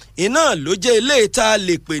yìí iná ló jẹ́ eléyìí tá a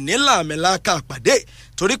lè pè ní làmìlaka pàdé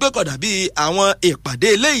torí pé kódà bí àwọn ìpàdé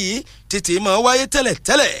eléyìí títí máa wáyé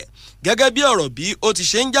tẹ́lẹ̀tẹ́lẹ̀ gẹ́gẹ́ bí ọ̀rọ̀ bí ó ti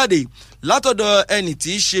ṣe ń jáde látọ̀dọ̀ ẹni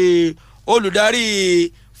tí í ṣe olùdarí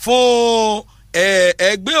fún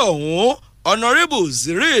ẹgbẹ́ ọ̀hún Honourable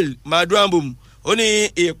Cyril Maduambum ó ní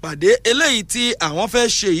ìpàdé eléyìí tí àwọn fẹ́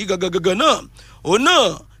ṣe yìí gangan náà òun náà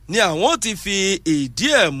ni àwọn ò ti fi ìdí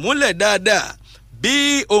ẹ̀ múlẹ̀ dáadáa bí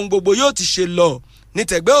ohun gbogbo yóò ti ṣe lọ ní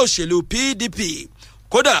tẹ̀gbẹ́ òṣèlú PDP.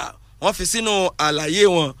 Kódà wọ́n fi sínú àlàyé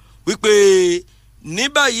wọn wípé ní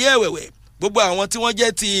báyìí ẹ̀wẹ̀wẹ̀ gbogbo àwọn tí wọ́n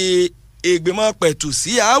jẹ́ ti ìgbìmọ̀ pẹ̀tù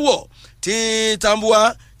sí aáwọ̀ tí Tambuwa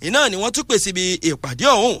iná ni wọ́n tún pè síbi ìpàdé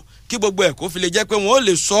ọ̀hún kí gbogbo ẹ̀ kó fi lè jẹ́ pé wọ́n ó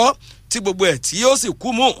lè sọ tí gbogbo ẹ̀ tí ó sì kú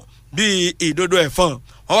mú bíi ìdodo ẹ̀fọn.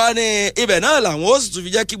 Wọ́n wá ní ibẹ̀ náà làwọn ó sì tún fi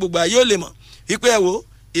jẹ́ kí gbogbo ayé ó lè mọ̀ wípé ẹ wo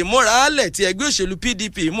ìmúralẹ̀ tí ẹgbẹ́ òṣèlú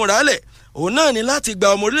PDP ìmúralẹ̀ òun náà ni láti gba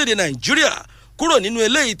ọmọ orílẹ̀-èdè Nàìjíríà kúrò nínú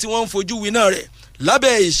eléyìí tí wọ́n ń fojú winá rẹ̀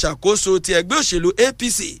lábẹ́ ìṣàkóso ti ẹgbẹ́ òṣèlú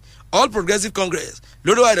APC All Progressives Congress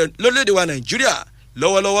lórílẹ̀-èdè wa Nàìjíríà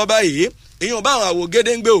lọ́wọ́lọ́wọ́ báyìí ìyẹn bá àwọn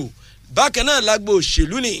àwògede ń gbé o. Bákan náà lágbo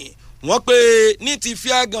òṣèlú ni wọ́n pé ní ti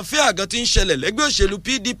fíàgàn tí ń ṣẹlẹ̀ lẹ́gbẹ́ òṣèlú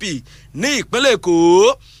PDP ní ìpínlẹ̀ Èkó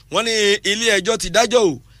wọ́n ní ilé ẹjọ́ ti dájọ́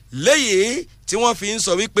o léyìí tí wọ́n fi ń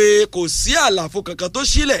sọ wípé kò sí àlàfo kankan tó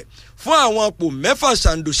sílẹ̀ fún àwọn ipò 6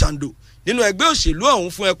 ṣàǹdòṣàǹdò nínú ẹgbẹ́ òṣèlú ọ̀hún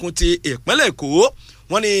fún ẹkùn ti ìpínlẹ̀ Èkó.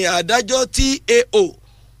 Wọ́n ní adájọ́ TAO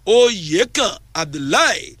Oyèkàn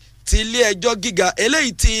Abdullahi ti ilé ẹjọ́ gíga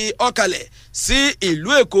eléyìí tí ó kalẹ̀ sí ìlú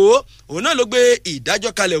Èkó òun náà ló gbé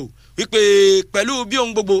ìdájọ́ kalẹ̀ o wípé pẹ̀lú bí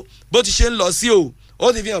ohun gbogbo bó ti ṣe ń lọ sí o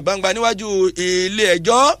ó ti fi hàn gbangba níwájú ilé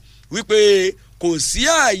ẹjọ́ wípé kò sí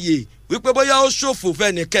ààyè wípé bóyá ó ṣòfò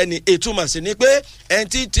fẹ́nikẹ́ni ìtumọ̀ sí ni pé ẹni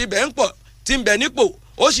tí ti bẹ̀ ń pọ̀ tí ń bẹ nípò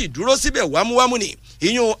ó sì dúró síbẹ̀ wámúwámú ni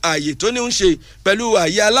ìyún ààyè tó ní ń ṣe pẹ̀lú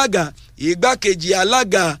ààyè alága ìgbákejì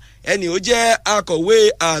alága ẹni ó jẹ́ akọ̀wé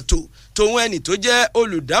ààtò tòun ẹni tó jẹ́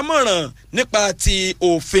olùdámọ̀ràn nípa ti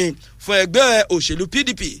òfin fún ẹgbẹ́ òṣèlú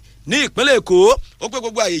PDP ní ìpínlẹ̀ Èkó. Ó pé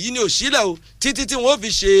gbogbo àyè yìí ni òṣìlẹ̀ o títí tí wọ́n fi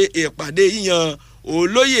ṣe ìpàdé yíyan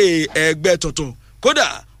olóyè ẹgbẹ́ tuntun. Kódà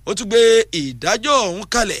ó tún gbé ìdájọ́ ọ̀hún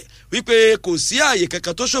kalẹ̀ wípé kò sí ààyè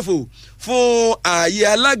kankan tó ṣòfò fún ààyè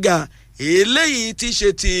alága eléyìí tí ṣe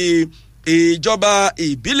ti ìjọba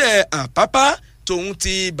ìbílẹ̀ Àpápá tòun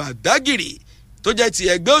ti Bàdágìrì tó jẹ́ ti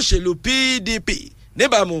ẹgbẹ́ òṣèlú PDP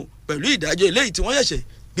níbàámu pẹ̀lú ìdájọ́ eléyìí tí wọ́n ṣẹ̀ṣẹ̀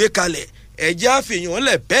gbé kalẹ̀. ẹ̀jẹ̀ àfihàn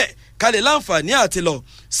lẹ̀ bẹ́ẹ̀ kalẹ̀ láǹfààní àti lọ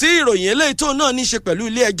sí ìròyìn eléyìí tó náà ní í ṣe pẹ̀lú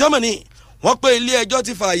ilé ẹjọ́ mọ́ni. Wọ́n pé ilé ẹjọ́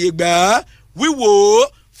ti fààyè gbà á wíwò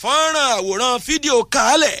fọ́nrán àwòrán fídíò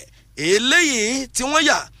kálẹ̀ eléyìí tí wọ́n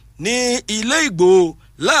yà ní ilé Ìgbòho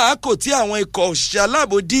láàkó tí àwọn ikọ̀ òṣìṣẹ́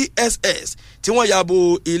aláàbò DSS tí wọ́n ya bo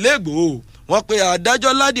ilé Ìgbòho. Wọ́n pe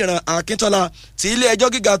adájọ́ Ládìran Akíntọ́lá ti ilé ẹjọ́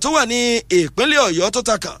gíga tó wà ní ìpínlẹ̀ Ọ̀yọ́ tó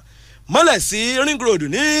takàn mọ́lẹ̀ sí Ring Road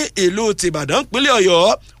ní ìlú tìbàdàn ìpínlẹ̀ Ọ̀yọ́.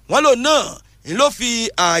 Wọ́n lò náà ń ló fi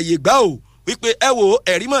ààyè gbà ó wípé ẹ wo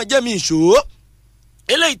ẹ̀rí mọ́ jẹ́ mi ìṣó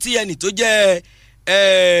eléyìí tí ẹnì tó jẹ́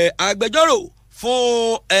agbẹjọ́rò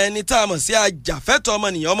fún ẹni tá a mọ̀ sí ajàfẹ́tọ̀ọ́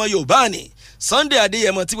ọmọnìyàn ọmọ Yorùbá ni Sunday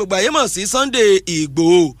Adéyẹmọ tí gbogbo ayé mọ̀ sí Sunday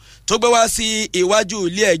Ìgbòho tó gbé wá sí iwájú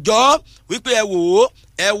ilé ẹjọ́ wípé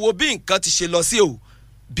ẹ wo bí nǹkan ti ṣe lọ sí o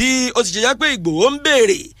bí ó ti ṣe jẹ́ pé Ìgbòho ń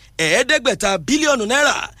béèrè 500 bílíọ̀nù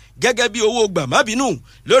náírà gẹ́gẹ́ bí owó gbàmábínú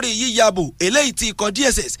lórí yíyàbò eléyìí tí ikọ̀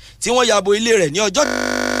DSS tí wọ́n yàbò ilé rẹ̀ ní ọjọ́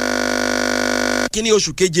kíní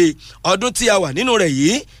oṣù keje ọdún tí a wà nínú rẹ̀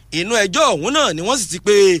yìí. Inú ẹjọ́ ọ̀hún náà ni wọ́n sì ti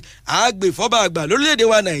pé agbèfọ́ba àgbà lórílẹ̀‐èdè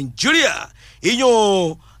wa Nàìjíríà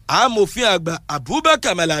ìyún amòfin àgbà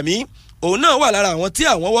Abubakar Malami òun náà wà lára àwọn tí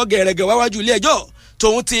àwọn wọ́ gẹ̀rẹ́gẹ̀ wáwájú ilé ẹjọ́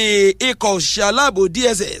tòun ti ikọ̀ òṣìṣẹ́ aláàbò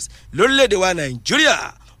DSS lórílẹ̀‐èdè wa Nàìjíríà.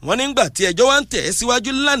 Wọ́n nígbà tí ẹjọ́ wa ń tẹ̀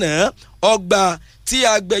síwájú lánàá ọgbà tí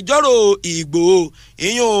agbẹjọ́rò Ìgbòho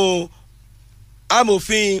ìyún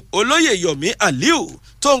amòfin olóyè Yomi Aliu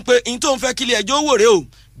tó ń pe in tó ń fẹ́ kílé ẹjọ́ wòrè o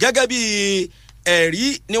gẹ́gẹ́ bí ẹ̀rí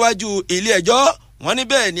níwájú ilé ẹjọ́. Wọ́n ní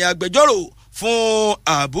bẹ́ẹ̀ ni agbẹjọ́rò fún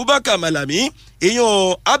Abubakar Malami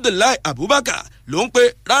ìyún Abdullahi Abubakar ló ń pe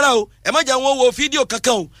rárá o ẹ má jẹ́ wọn wo fídíò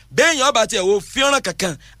kankan o béèyàn ọba tiẹ̀ wo fíọ́ràn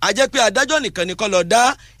kankan a jẹ́ pé adájọ́ nìkan ni kó lọ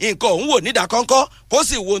dá nǹkan òun wò nídàkọ́ńkọ́ kó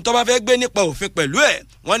sì wo ohun tó bá fẹ́ gbé nípa òfin pẹ̀lú ẹ̀.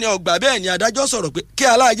 Wọ́n ní ọgbà bẹ́ẹ̀ ni adájọ́ sọ̀rọ̀ pé kí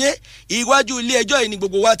aláàyè iwájú ilé ẹjọ́ yìí ni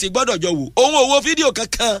gbogbo wa ti gbọ́dọ̀ jọ wò òun ò wo fídíò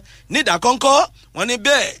kankan nídàkọ́ńkọ́. Wọ́n ní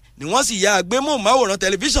bẹ́ẹ̀ ni wọ́n sì ya agbémọ̀máwòrán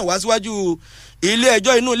tẹlifíṣàn wá síwájú ilé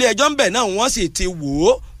ẹjọ́ inú ilé ẹjọ́ ń bẹ̀ náà wọ́n sì ti wò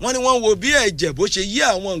ó. Wọ́n ní wọ́n wo bí ẹ̀jẹ̀ bó ṣe yí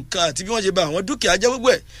àwọn nǹkan àti bí wọ́n ṣe bà àwọn dúkìá jẹ́ gbogbo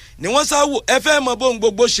ẹ̀ ni wọ́n sá wò ẹ fẹ́ mọ bóun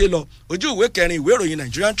gbogbo ṣe lọ ojú ìwé 4 ìwé ìròyìn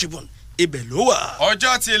Nigerian Tribune ibẹ̀ ló wà.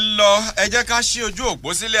 ọjọ́ ti lọ ẹ jẹ́ ká ṣí ojú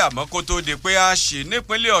òpó sílẹ̀ àmọ́ kó tó di pé a ṣì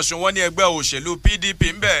nípínlẹ̀ Ọ̀ṣun wọn ní ẹgbẹ́ òṣèlú PDP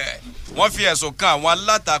ń bẹ̀ wọ́n fi ẹ̀sùn kan àwọn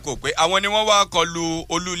alátakò pé àwọn ni wọ́n wá kọlu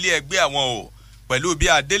olú ilé ẹgbẹ́ àwọn o pẹ̀lú bí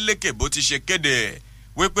Adeleke bó ti ṣe kéde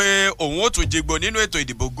wípé òun ó tún jẹgbó nínú ètò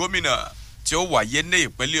ìdìbò gómìnà tí ó wáyé ní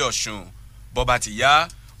ìpínlẹ̀ Ọ̀ṣun bọ́ba ti yá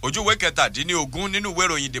ojúwé 17 nínú ìwé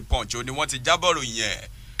ìròyìn The Punch ni wọ́n ti jábọ̀ ròyìn ẹ̀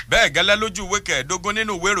bẹ́ẹ̀ gẹ́lẹ́ lójú ìwé 15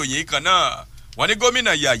 nínú ìwé ìròyìn kan náà wọ́n ní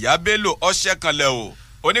gómìnà Yàyà Bello ọ̀ṣẹ́ kanlẹ̀ o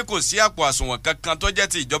ó ní kò sí àpò àsùnwọ̀n kankan tó jẹ́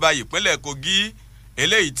ti ìjọba ìpínlẹ̀ Kogi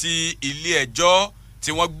eléyìí tí ilé ẹjọ́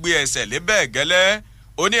tí wọ́n gbé ẹsẹ̀ lé bẹ́ẹ̀ gẹ́lẹ́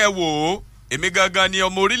ó ní ẹ wò ó èmi gangan ni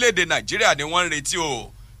ọmọ orílẹ̀-èdè Nàìjíríà ni wọ́n ń retí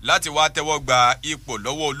o láti wá tẹ́wọ́ gba ipò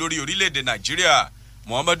lọ́wọ́ olórí orílẹ̀-èdè Nàìjíríà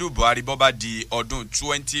Muhammadu Buhari bó bá di ọdún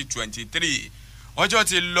 2023 ọjọ́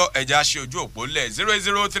ti lọ ẹ̀já ṣe ojú òpó lẹ̀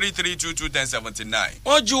 003322179.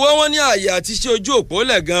 wọ́n juwọ́ wọn ní àyè àti ṣe ojú òpó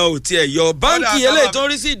lẹ̀ gan-an ò tiẹ̀ yọ báńkì eléyìí tó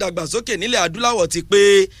ń rí sí ìdàgbàsókè nílẹ̀ adúláwọ̀ ti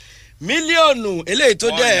pé mílíọ̀nù eléyìí tó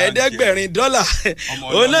jẹ́ $500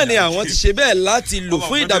 òun náà ni àwọn ti ṣe bẹ́ẹ̀ láti lò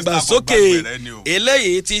fún ìdàgbàsókè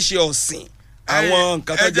eléyìí ti ṣe ọ̀sìn àwọn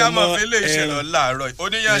nǹkan tó jẹ mọ́ ẹja mọ̀ fi lè ṣe lọ láàárọ̀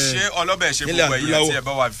oníyànṣe ọlọ́bẹ̀ ṣe gbogbo ẹ̀yà tí ẹ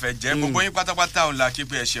bá wà fẹ́ jẹ́ gbogbo yín pátápátá òun la kí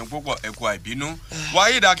pé ẹ ṣeun púpọ̀ ẹ̀kú àìbínú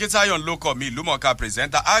Waheed Akitayo ló kọ́ mi ìlúmọ̀ọ́ká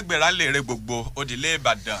pírẹsẹ́ńtà àgbẹ̀rà lèrè gbogbo òdìlé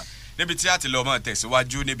Ìbàdàn níbi tí a ti lọ mọ̀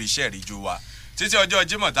tẹ̀síwájú níbi iṣẹ́ ìríjú wa títí ọjọ́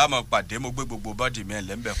Jímọ̀ tá a mọ̀ pàdé mo gbé gbogbo bọ́ọ̀dì mi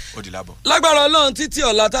ẹ̀lẹ́mbẹ̀ òdìlábọ̀. lágbára Ọlọ́run títí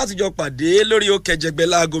ọ̀la tá a ti jọ pàdé lórí Òkèjẹgbẹ́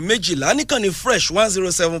láago 12 nìkan ní fresh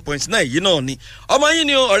 107.9 yìí náà ni ọmọ yín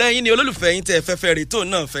ni ọ̀rẹ́ yín ni olólùfẹ́ yín tẹ́ fẹ́fẹ́ rè tó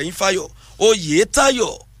náà fẹ́yìn fáyọ̀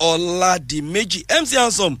Oyètáyọ̀ Ọládìméjì MC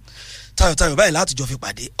Ansom tayọ̀tayọ̀ báyìí láti jọ fi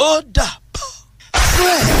pàdé ó dà.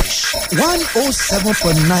 fresh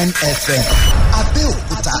 107.9 FM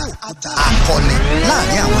Abẹ́òkúta akọni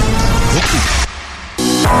láàrin àwọn ìyókù.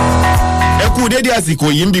 ẹ kú dédé àsìkò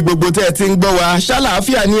yìí ń bi gbogbo tẹ́ ẹ ti ń gbọ́ wa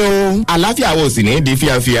ṣàlàáfíà ni o àlàáfíà wo sì ní di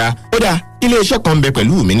fíafíà ó dà ilé-iṣẹ́ kan ń bẹ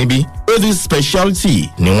pẹ̀lú mi níbí Avis Speciality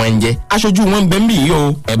ni wọ́n ń jẹ́ aṣojú wọn ń bẹ ń bì yìí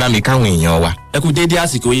o ẹ bá mi káwọn èèyàn wa. ẹ kú dédé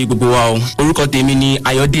àsìkò yìí gbogbo wa o orúkọ tèmi ni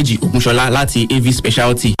Ayọ̀dèjì Ògúnṣọlá láti Avis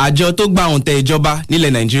Speciality àjọ tó gba òǹtẹ̀ ìjọba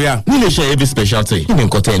nílẹ̀ Nàìjíríà. níléeṣẹ́ Avis Speciality kí ni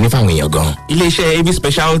nǹkan tẹ́ ẹ ní fáwọn èèyàn gan. iléeṣẹ́ Avis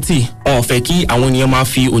Speciality wọn ò fẹ́ kí àwọn ènìyàn máa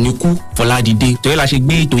fi òní kú fọlá dìde torí la ṣe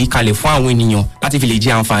gbé ètò yìí kalẹ̀ fún àwọn ènìyàn láti fi lè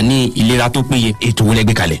jẹ àǹfààní ìlera tó péye. ètò wo lẹ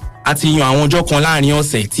gbé kalẹ̀? a ti yan àwọn ọjọ́ kan láàrin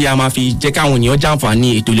ọ̀sẹ̀ tí a máa fi jẹ́ káwọn ènìyàn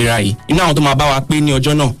jàǹfààní ètò ìlera yìí. inú àwọn tó máa bá wa pé ní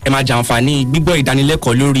ọjọ́ náà ẹ máa jàǹfààní gbígbọ́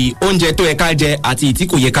ìdánilẹ́kọ̀ọ́ lórí oúnjẹ tó yẹ ká jẹ àti ìtí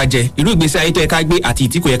kò yẹ ká jẹ, irú ìgbésí ayé tó yẹ ká gbé àti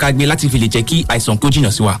ìtí kò yẹ ká gbé láti fi lè jẹ́ kí àìsàn kó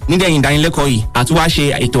jìnnà sí wa. nídẹ̀yìn ìdánilẹ́kọ̀ọ́ yìí a tún wá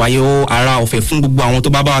ṣe ètò àyẹ̀wò ara ọ̀fẹ́ fún gbogbo àwọn tó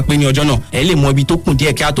bá bá wa pé ní ọjọ́ náà. ẹ lè mọ ibi tó kùn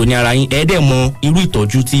díẹ̀ kí àtò ní ara yín, ẹ dẹ̀ mọ irú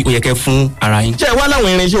ìtọ́jú tí ó yẹ kẹ́ fún ara yín. ṣé ẹ wá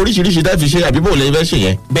láwọn irinṣẹ́ oríṣiríṣi tẹ́ fi ṣe àbí bò lè fẹ́ ṣe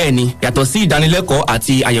yẹn? bẹ́ẹ̀ni, yàtọ̀ sí ìdánilẹ́kọ̀ọ́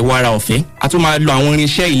àti àyẹ̀wò ara ọ̀fẹ́, a tún máa lo àwọn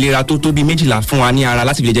irinṣẹ́ ìlera tó tó bíi 12 fún wa ní ara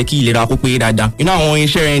láti lè jẹ́ kí ìlera kó péye dáadáa. inú àwọn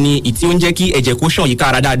irinṣẹ́ rẹ̀ ni ìtí ó ń jẹ́ kí ẹ̀jẹ̀ kó ṣàn yíká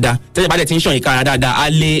ara dáadáa. tẹ́jẹ̀ bá dẹ̀ ti ń ṣàn yíká ara dáadáa á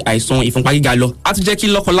lé àìsàn ìfúnpá gíga lọ. á tún jẹ́ kí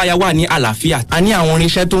lọ́kọláya wà ní àlàáfíà. a ní àwọn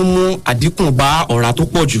irinṣẹ́ tó ń mú àdínkù bá ọ̀rá tó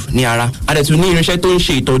pọ̀ jù ní ara. a dẹ̀ tún ní irinṣẹ́ tó ń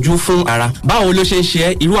ṣe ìtọ́jú fún ara. báwo ló ṣe ń ṣe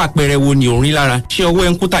ẹ́? irú àpẹẹrẹ wo ni ò ń rí lára? ṣé ọwọ́ ẹ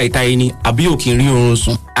ń kú tàìtàì ni àbí ò kì í rí oorun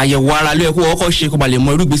sùn? àyẹ̀wò ara ló yẹ kó kọ́kọ́ ṣe kó ba lè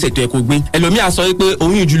mọ irú ìgbésẹ̀ tó yẹ kó gbé. ẹlòmíà sọ pé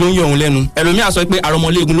oyún ìjú ló ń yọ òun lẹ́nu, ẹlòmíà sọ pé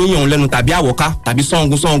arọmọléegun ló ń yọ òun lẹ́nu tàbí àwọ̀ká tàbí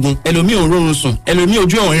sọ́ngun, ẹlòmíà ò ń rórun sùn, ẹlòmíà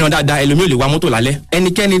ojú ọ̀run ríran dáadáa, ẹlòmíì ò lè wa mọ́tò lálẹ́.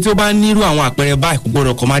 ẹnikẹ́ni tí ó bá nírú àwọn àpẹẹrẹ báyìí kò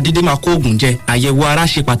gbọdọ̀ kọ̀ máa dédé máa kó oògùn jẹ. àyẹ̀wò ara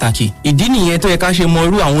ṣe pàtàkì. ìdí nìyẹn tó yẹ ká ṣe mọ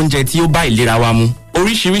irú àwọn oúnjẹ tí ó bá ìlera wa mu.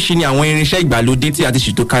 oríṣiríṣi ni àwọn irinṣẹ́ ìgbàlódé tí a ti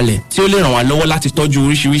ṣètò kalẹ̀ tí ó lè ràn wá lọ́wọ́ láti tọ́jú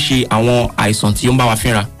oríṣiríṣi àwọn àìsàn tí ó ń bá wa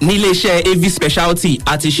fínra. ní iléeṣẹ́ Avis Speciality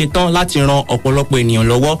a ti ṣetán láti ran ọ̀pọ̀lọpọ̀ ènìyàn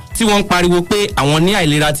lọ́wọ́ tí wọ́n ń pariwo pé àwọn ní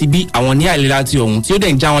àìlera ti bí, àwọn ní àìlera ti ọ̀hún, tí ó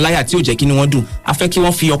dẹ̀ ń já wọn láyà tí ò jẹ́ kí ni wọ́n dùn. a fẹ́ kí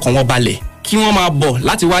wọ́n fi ọkàn wọn balẹ̀, kí wọ́n máa bọ̀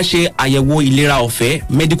láti wá ṣe àyẹ̀wò ìlera ọ̀fẹ́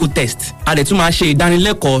medical test. a dẹ̀ tún máa ṣe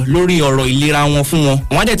ìdánilẹ́kọ̀ọ́ lórí ọ̀rọ̀ ìlera wọn fún wọn.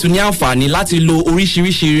 wọ́n á dẹ̀ tún ní àǹfààní láti lo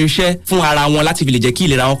oríṣiríṣi irinṣẹ́ fún ara wọn láti fi lè jẹ́ kí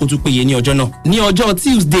ìlera wọn kó tún péye ní ọjọ́ náà. ní ọjọ́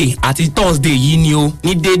Tuesday àti Thursday yìí ni o,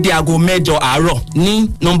 ní déédéé aago 8 àárọ̀ ní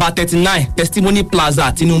nọ́mbà 39 Testimony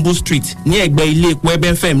Plaza Tinubu Street ní ẹ̀gbẹ́ ilé epo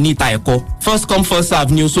Ebenfem ní ìta ẹ̀kọ́. first come first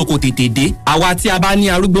serve ni Osoko tètè dé. àwa tí a bá ní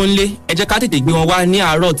arúgbó ńlé ẹ jẹ́ ká tètè gbé wọn wá ní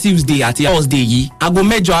àárọ̀ Tuesday àti Thursday yìí. aago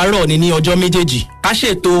 8 àárọ̀ ni ní ọjọ́ méjèèjì. ká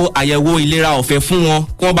ṣètò àyẹ̀wò ìlera ọ̀fẹ́ fún wọn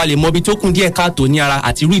kí wọ́n bá lè mọ ibi tó kún díẹ̀ káàtó ní ara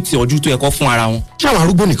àti irú ìtọ́jú tó yẹ kó fún ara wọn. ṣé àwọn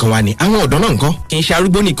arúgbó nìkan wà ní àwọn ọ̀dọ́ náà ńkọ́? kì í ṣe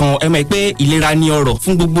arúgbó nìkan, ẹ mọ̀ pé ìlera ni ọrọ̀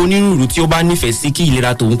fún gbogbo onírúurú tí ó bá nífẹ̀ẹ́ sí kí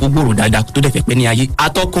ìlera tòun kó gbòòrò dáadáa tó dẹ̀ fẹ́ pẹ́ ní ayé.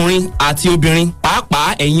 àtọkùnrin àti obìnrin,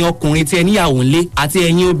 pàápàá ẹ̀yin ọkùnrin tí ẹ níyàwó ńlé àti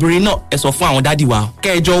ẹ̀yin obìnrin náà ẹ sọ fún àwọn dádì wa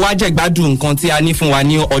kẹjọ wá jẹ̀gbádùn nǹkan tí a ní fún wa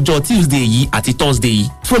ní ọjọ́ Tuesday yìí àti Thursday yìí.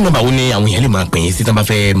 fóònù nọ́mbà wo ni àwọn èèyàn lè máa pè yín sí tí wọ́n bá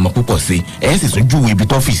fẹ́ mọ̀ púpọ̀ sí ẹ sì tún júwe ibi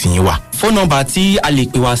tọ́fíìsì yín wà? fóònù nọ́mbà tí a lè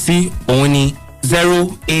pè wá sí òun ni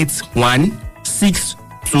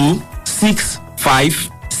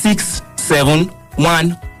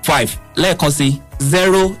 08162656715 lẹ́ẹ̀kan sí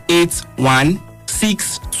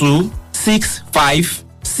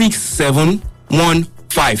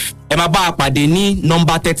 08162656715. ẹ máa bá a pàdé ní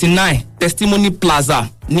nọ́mbà 39 Testimony Plaza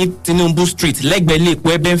ní Tinubu Street lẹ́gbẹ̀ẹ́ ilé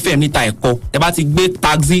epo Ebenfem níta ẹ̀kọ́. ẹ bá ti gbé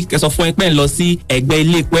taxi kẹ́ sọ fún ẹ pé ń lọ sí ẹ̀gbẹ́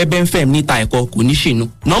ilé epo Ebenfem níta ẹ̀kọ́, kò ní ṣìnú.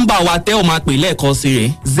 nọ́mbà wa tẹ́ ò máa pè lẹ́ẹ̀kan sí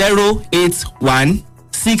rẹ̀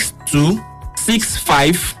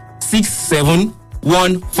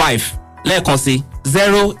 08162656715 lẹ́ẹ̀kan sí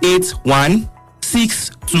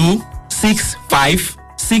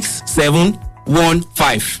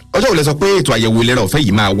 08162656715. ọjọ́ wo lẹ sọ pé ètò àyẹ̀wò ìlera ọ̀fẹ́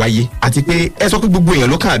yìí máa wáyé àti pé ẹ sọ pé gbogbo èèyàn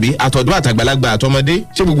ló kàn àbí àtọ̀dọ́ àtàgbàlagbà àtọmọdé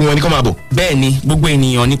ṣé gbogbo wọn ni kó máa bọ̀. bẹ́ẹ̀ ni gbogbo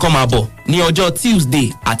ènìyàn ni kó máa bọ̀ ní ọjọ́ Tuesday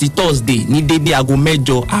àti Thursday ní dédé aago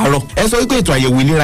 8 àárọ̀. ẹ sọ wípé ètò àyẹ̀wò ìlera